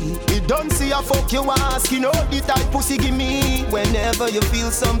TV. Me don't see a fuck you ask. You know the type pussy give me. Whenever you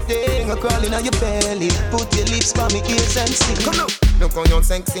feel something crawling on your belly, put your lips by me ears and sing. Come on. Look how you're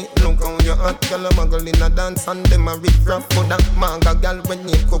sexy, look how you're hot. Girl, a muggle in a dance and them a rip rap for that manga girl when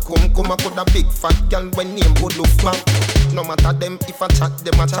name come a could a big fat girl when name good look fat. No matter them if I chat,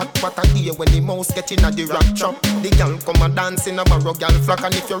 them a chat. What I hear when the mouse get in a the rap trap. The girl come a dance in a barrow girl flock.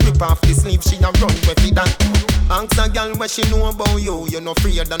 And if you rip off the sleeve, she a run with it that. Ask a girl what she know about you. You're no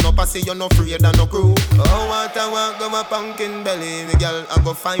freer than no pussy, you're no freer than no crew. Oh, what I want, go my pumpkin belly. The girl I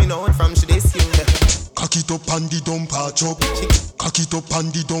go find out from she this you. Cock it up and the dumper chop. Cock it up and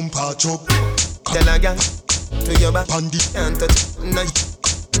the dumper chop. Tell a girl to your back and the and touch. Nah,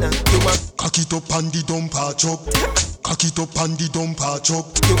 you want. Cock it up and the dumper chop. Cock it up and the dumper chop.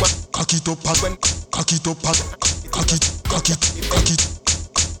 You want. Cock it up and cock it up and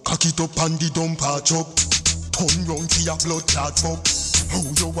cock it up and the dumper chop. Turn round to your blood clot fuck. Who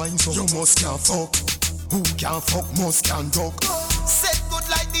you wine so you must can't fuck. Who can't fuck must can't duck. Set good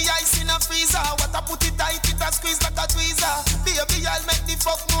like the ice in a freezer. What I put it tight, it a squeeze like a tweezer. Baby, I'll make the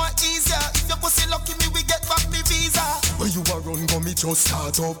fuck more easier. If your pussy lucky me, we get back me visa. When you are run, go me just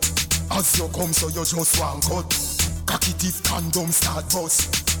start up. As you come, so you just want cut. Cocky teeth condom start bust.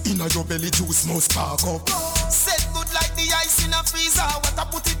 Inna your belly juice must spark up. Set good like the ice in a freezer. What I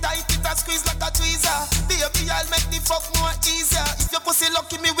put it tight, it a squeeze like a tweezer. Baby, I'll make the fuck more easier. If your pussy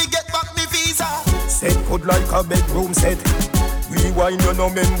lucky me, we get back me visa. Set good like a bedroom set. Rewind you no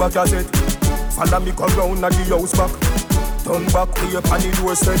member cassette. Follow me come round at the house back. Turn back way up on the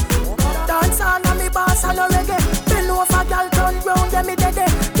doorstep. Dance all on me bass and no reggae. Bend over girl turn round them me dead.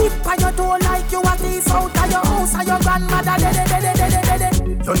 Tip by your door like you a thief out of your house and your grandmother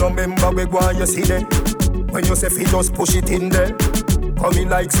dead. You no member we go and you see them. When you say fi just push it in there. Come in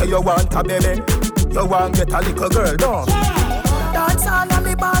like say you want a baby. You want get a little girl no. Dance all on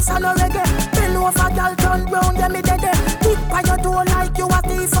me bass and no reggae. Bend over girl turn round them me dead. Tip by your door like you a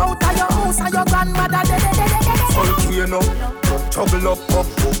thief out of your house and your grandmother dead. Volcano, trouble up,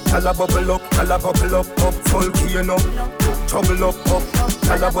 tell a bubble up, volcano, trouble up,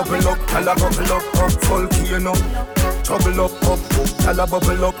 tell a bubble up, volcano, trouble up, tell a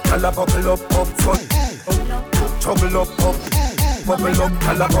bubble up, trouble up, bubble up,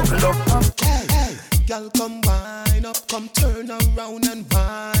 tell a bubble up. Girl, come wine up, come turn around and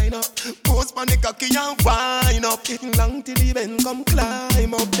wine up. Post on the cocky and wine up. Getting long till the bend, come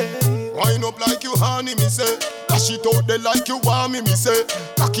climb up there. Wine up like you honey, me say. Dash it out there like you want me say.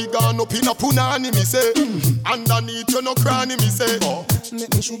 Cocky gone up in a punani, me say. Underneath you no cranny, me say.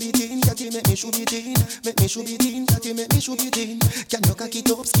 Make me should be teen, catty, make me should be teen. Make me should be teen, catty, make me should be teen. Can you cock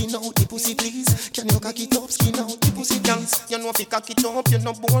it up, skin out the pussy, please? Can you cock it up, skin out the pussy, please? You know if you cock it up, you're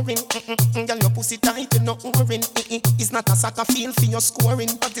not boring. Girl, your pussy tight, you're not boring. It's not a soccer field for your scoring,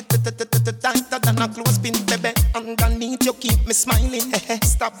 but it's tighter than a clothespin, baby. Underneath you keep me smiling.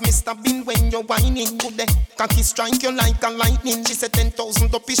 Stop me stopping when you're whining. Good cocky strike you like a lightning. She said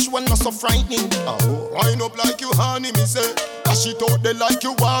 10,000 up is one not so frightening. Oh, wind up like you honey, me say. Dash it out there like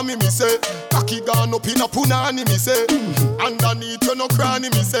you want me say. Cocky gone up in a punani, me say. Underneath you no cranny,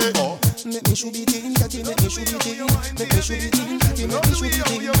 me say. Oh. Make me should be teen, catty, make me should be teen. Make me should be teen, catty, make me should be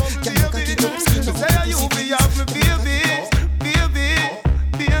teen. Can you cocky up, skin out? Say you be have me, baby.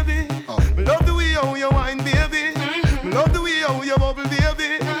 Me love the way how you wine, baby. Me love the way how you bubble,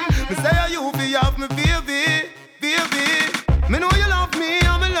 baby. Me say you be have me, baby. Me know you love me,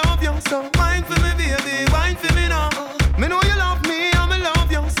 and me love you. So wine for me, baby, wine for me now. Me know you love me, and me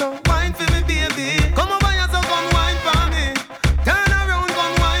love you. So wine for me, baby. Come over here, so come wine for me. Turn around,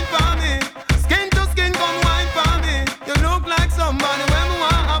 come wine for me. Skin to skin, come wine for me. You look like somebody when me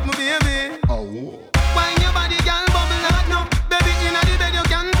want have me, baby. Oh. Wine your body, girl, bubble hot now. Baby, inna the bed you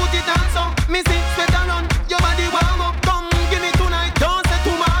can put it on so. Me see sweat run, your body warm up. Come give me tonight, don't say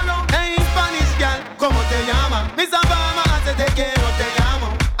tomorrow. Hey, Spanish girl, come out the llama. Miss Obama, I say take care of the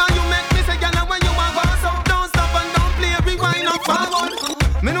llama. And you make me say, girl, when you want go so. Don't stop and don't play, rewind up forward.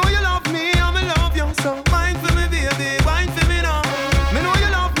 Me know you love me, and me love you. So wine for me, baby, wine for me now. Me know you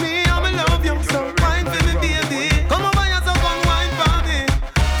love me, and me love you. So wine for me, baby. Come over here, so come wine for me.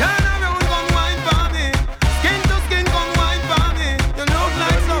 Turn around, come wine for me. Skin to skin, come wine for me. You look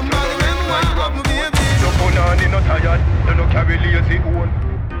like somebody when you want up me, baby. No punani, no tired, you no carry lazy hole.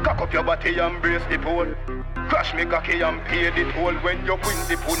 Cock up your body and brace the pole. Crash me cocky and pay the toll when you win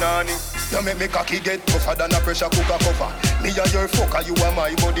the punani. You make me cocky get tougher than a pressure cooker cover. Me a your fucker, you are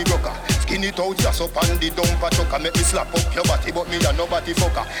my body rocker. Skin it out, just up on the dumper chucker. Make me slap up your body, but me a nobody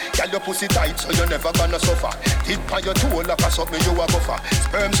fucker. Girl, your pussy tight, so you never gonna suffer. Tip on your toe like a suck me, you a buffer.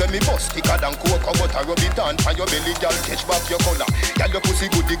 Sperms when me bust, thicker than cocoa butter. Rub it on your belly, girl, catch back your collar. Girl, your pussy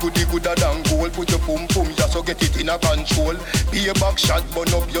goody gooder than gold. Put your pum just so get it in a control. Be a back shot,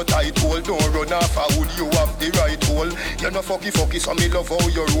 burn up your tight hole. Don't run off a wood, you have the right hole. You no fucky, so me love how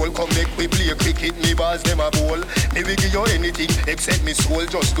you roll. Come make me play cricket, me balls them a bowl. Me will give you anything except me soul.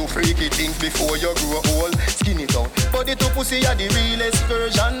 Just do freaky things before you grow old. Skin it out, body to pussy are the realest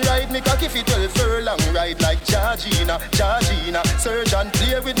version. Ride me cocky fit 12 furlong. Ride like Georgina. Surgeon,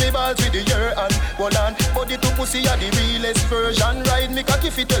 play with me balls with the year and hold on. Body to pussy are the realest version. Ride me cocky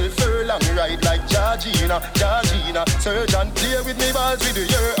fit 12 furlong. Ride like Georgina. Surgeon, play with me balls with the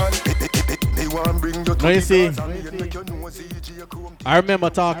year and. Now you see, I remember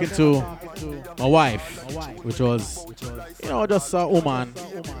talking to my wife, which was, just a woman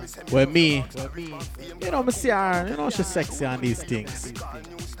where me, me see her, she's sexy and these things.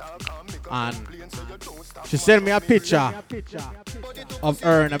 And she sent me a picture of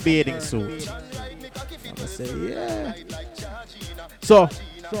her in a bathing suit. And I say, yeah. So,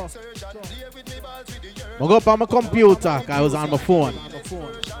 I go up on my computer, because I was on my phone.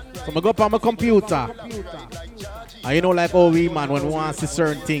 So I go up on my computer. And like how we, man, when we want to see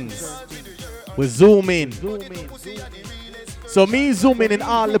certain things, we zoom in. So me zoom in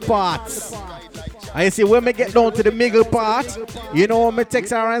all the parts. And you see, when me get down to the middle part, you know what me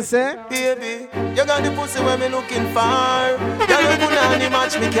text her and say? Baby, you got the pussy where me looking for. Girl, you punani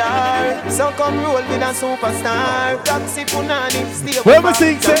match me car. So come roll with a superstar. Taxi punani, stay where me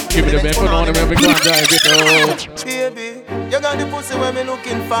sing say? Give me the bed punani when we go and drive it out. Baby, you got the pussy where me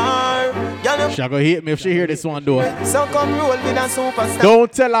looking for. She go hit me if she hear this one though. So come roll with a superstar.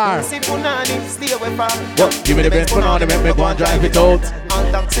 Don't tell her. Taxi punani, stay away from. Give me the bed punani when we go and drive it out. And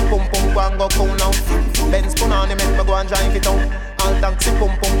taxi pum pum go and go cool now. Benz punani make me go and drive it out. All taxi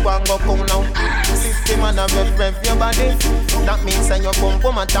pum pum go and go cool now. 50 man a rev your body. That means say you pum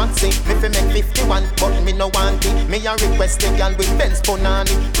pum a taxi. Me fi make 51 but me no want it. Me a request the girl with Benz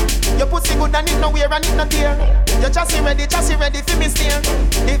punani. Your pussy good and it no wear and it no tear. Your chassis ready fi me steer.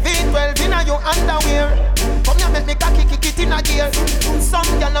 The V12 inna your underwear. Come here make me cocky kick it in a gear.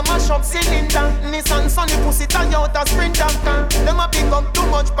 Some girl a mash up cylinder. Nissan Sunny pussy Toyota Sprinter. Them a pick up too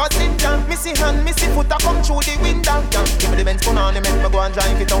much passenger. Missy hand, missy foot a come through the window. Give me the Benz punani make me go and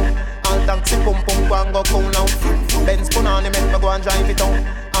drive it out. All taxi pum pum go and go cool now. Benz punani make me go and drive it out.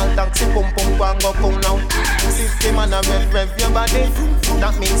 All taxi pum pum go and go cool now. 50 man a rev your body.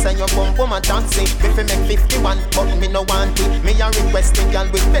 That means say you pum pum a taxi. Me fi make 51 but me no want it. Me a request the girl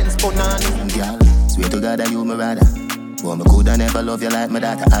with Benz punani. Girl, swear to God that you my rather. But me coulda never love you like my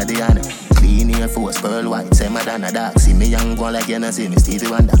daughter Adriana. Clean Air Force, pearl white, say Madonna dark. See me young one like you know see me Stevie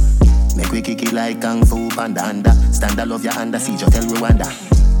Wonder. Make we kick it like Kung Fu Panda under. Stand I love your under, see you tell Rwanda.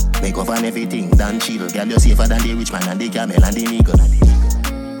 Make up on everything, done chill. Girl, you safer than the rich man and the camel and the nigga.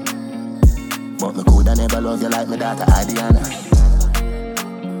 But me coulda never love you like my daughter Adiana.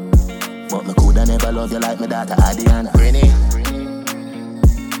 But me coulda never love you like my daughter Adiana. Renee.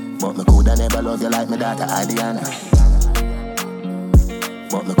 But me coulda never love you like my daughter Adiana.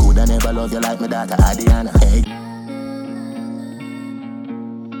 But me coulda never love you like my daughter Adiana. Hey.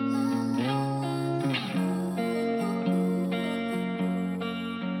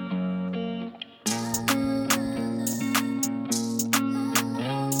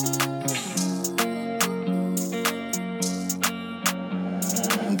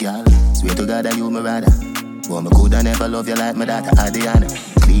 Girl, swear to God that you my rather. But me coulda never love you like my daughter Adiana.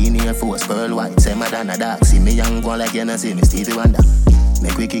 Clean Air Force, pearl white, say Madonna dark. See me young one like you know see me Stevie Wonder.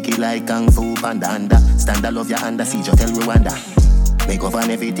 Make we kick it like Kung Fu Panda under. Stand I love your under, see you tell Rwanda. Make up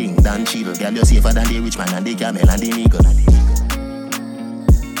on everything, done chill. Girl, you safer than the rich man and the camel and the nigga.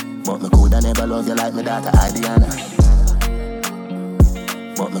 But me coulda never love you like my daughter Adiana.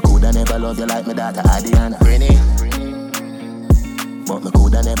 But me coulda never love you like my daughter Adiana. Renee. But me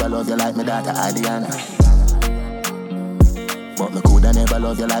coulda never love you like my daughter Adiana. But me coulda never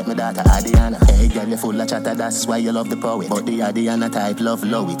love you like my daughter Adiana. Hey girl, you full of chatter, that's why you love the poet. But the Adiana type love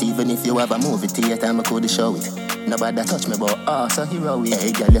low it. Even if you have a movie theater, me coulda show it. Nobody touch me but so heroic.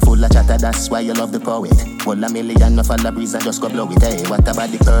 Hey girl, you full of chatter, that's why you love the poet. Well, a million no fall a breeze and just go blow it. Hey, what about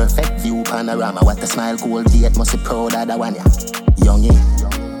the perfect view panorama? What a smile cool date, must be proud of that one ya. Youngie.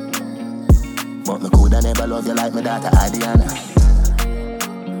 But me coulda never love you like my daughter Adiana.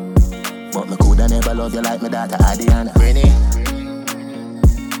 But me coulda never love you like my daughter Adiana. Renee.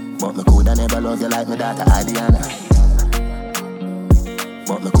 But me coulda never love you like my daughter Adiana.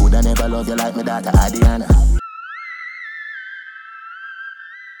 But me coulda never love you like my daughter Adiana.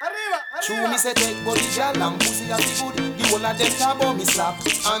 True me say take body gal and pussy as the good. The whole of them talk about me slap.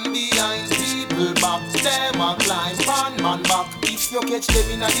 And behind people back, them a climb pan man back. If you catch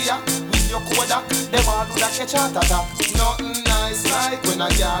them in a the act with your Kodak, them all do that catch heart attack. Nothing nice like when a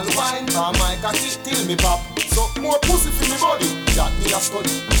gal whine for my cocky till me pop. So more pussy for me body, that me a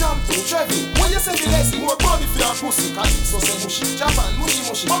study. Jump to Trevi, when you say the lazy, more body for your pussy. Cause it's so say mushy, Japan mushy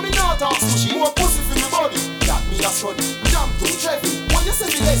mushy. But me not talk sushi, more pussy for me body, that me a study. Jump to Trevi, when you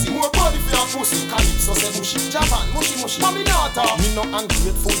say the lazy, more body for your pussy. Cause it's so say mushy, Japan mushy mushy. But me not talk. Me no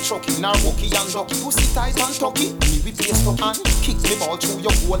ungrateful chucky, nor rocky and ducky. Pussy tight and tucky, me with the stucky. And kick me ball through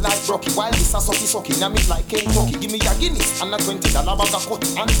your hole like Rocky. While this a sucky, now me like Kentucky. Give me a Guinness and a $20 bag of cut.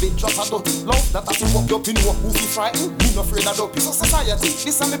 And big drop a dirty. Love that I think up you know. Who be frightened? Me no afraid of dopey. So society, this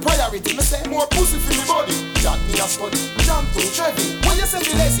is my priority. Me say more pussy for me body, that me a study. Jump to Trevi, when you say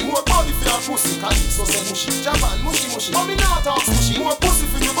me lazy, more body for your pussy. Cause it's so say mushy, Japan mushy mushy. But me not talk mushy, more pussy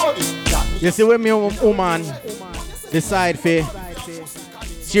for me body, that me. You see when me woman decide for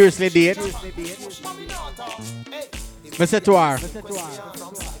seriously date, me say to her,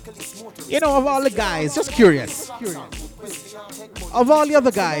 you know, of all the guys, just curious, of all the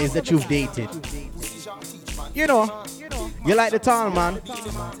other guys that you've dated, you know, you like the tall man,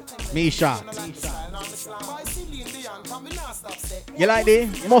 me short. You like the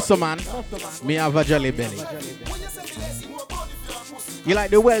muscle man, me have a jelly belly. You like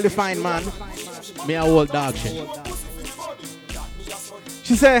the well-defined man, me a old dog shit.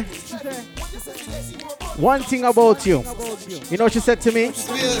 She said, one thing about you, you know what she said to me? She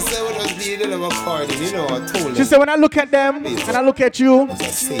said, when I look at them and I look at you,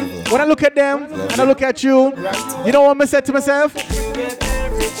 when I look at them and I look at you, you know what I said to myself?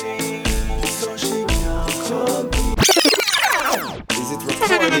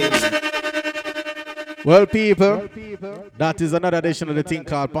 Well, people, that is another edition of the thing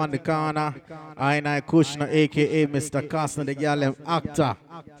called Pon the Corner. I Kushner, aka Mr. Costner, the girl actor.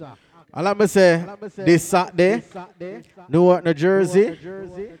 And let me say, this Saturday, Newark, New Jersey,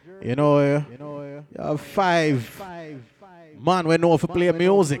 you know, you have 5 man we know if you play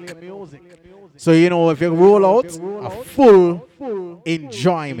music. So, you know, if you roll out, a full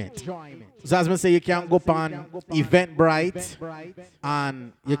enjoyment. So as I say, you can go on Eventbrite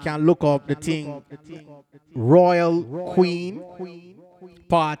and you can look up the thing Royal Queen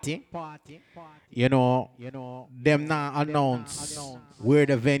Party. You know, them now announce where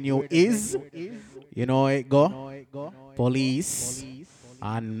the venue is. You know, it go police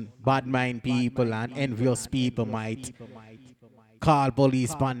and bad mind people and envious people might call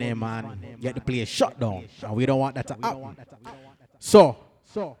police upon them and get the place shut down. And we don't want that to happen. So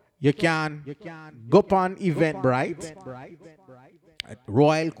you can go on Eventbrite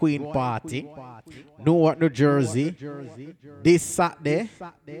Royal Queen Party, Newark, New Jersey, this Saturday.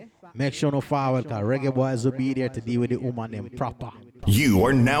 Make sure no forward, because Reggae Boys will be there to deal with the woman them proper. You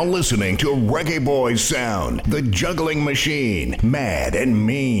are now listening to Reggae Boys Sound, the juggling machine, mad and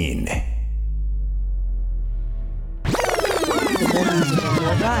mean.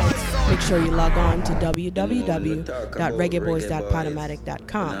 Guys, make sure you log on to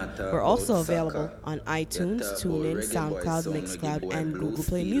www.reggaeboys.podomatic.com. We're also available on iTunes, TuneIn, SoundCloud, Mixcloud, and Google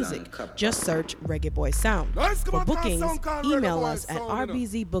Play Music. Just search Reggae Boys Sound. For bookings, email us at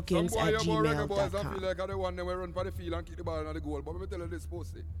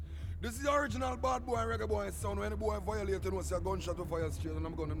rbzbookings@gmail.com. This is the original bad boy Reggae Boy sound. When the boy violate, you know, say a gunshot to fire straight, and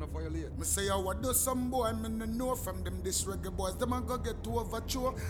I'm going to fire late. Me say, what do some boy, me no know from them, this Reggae Boys. Them a go get to overture.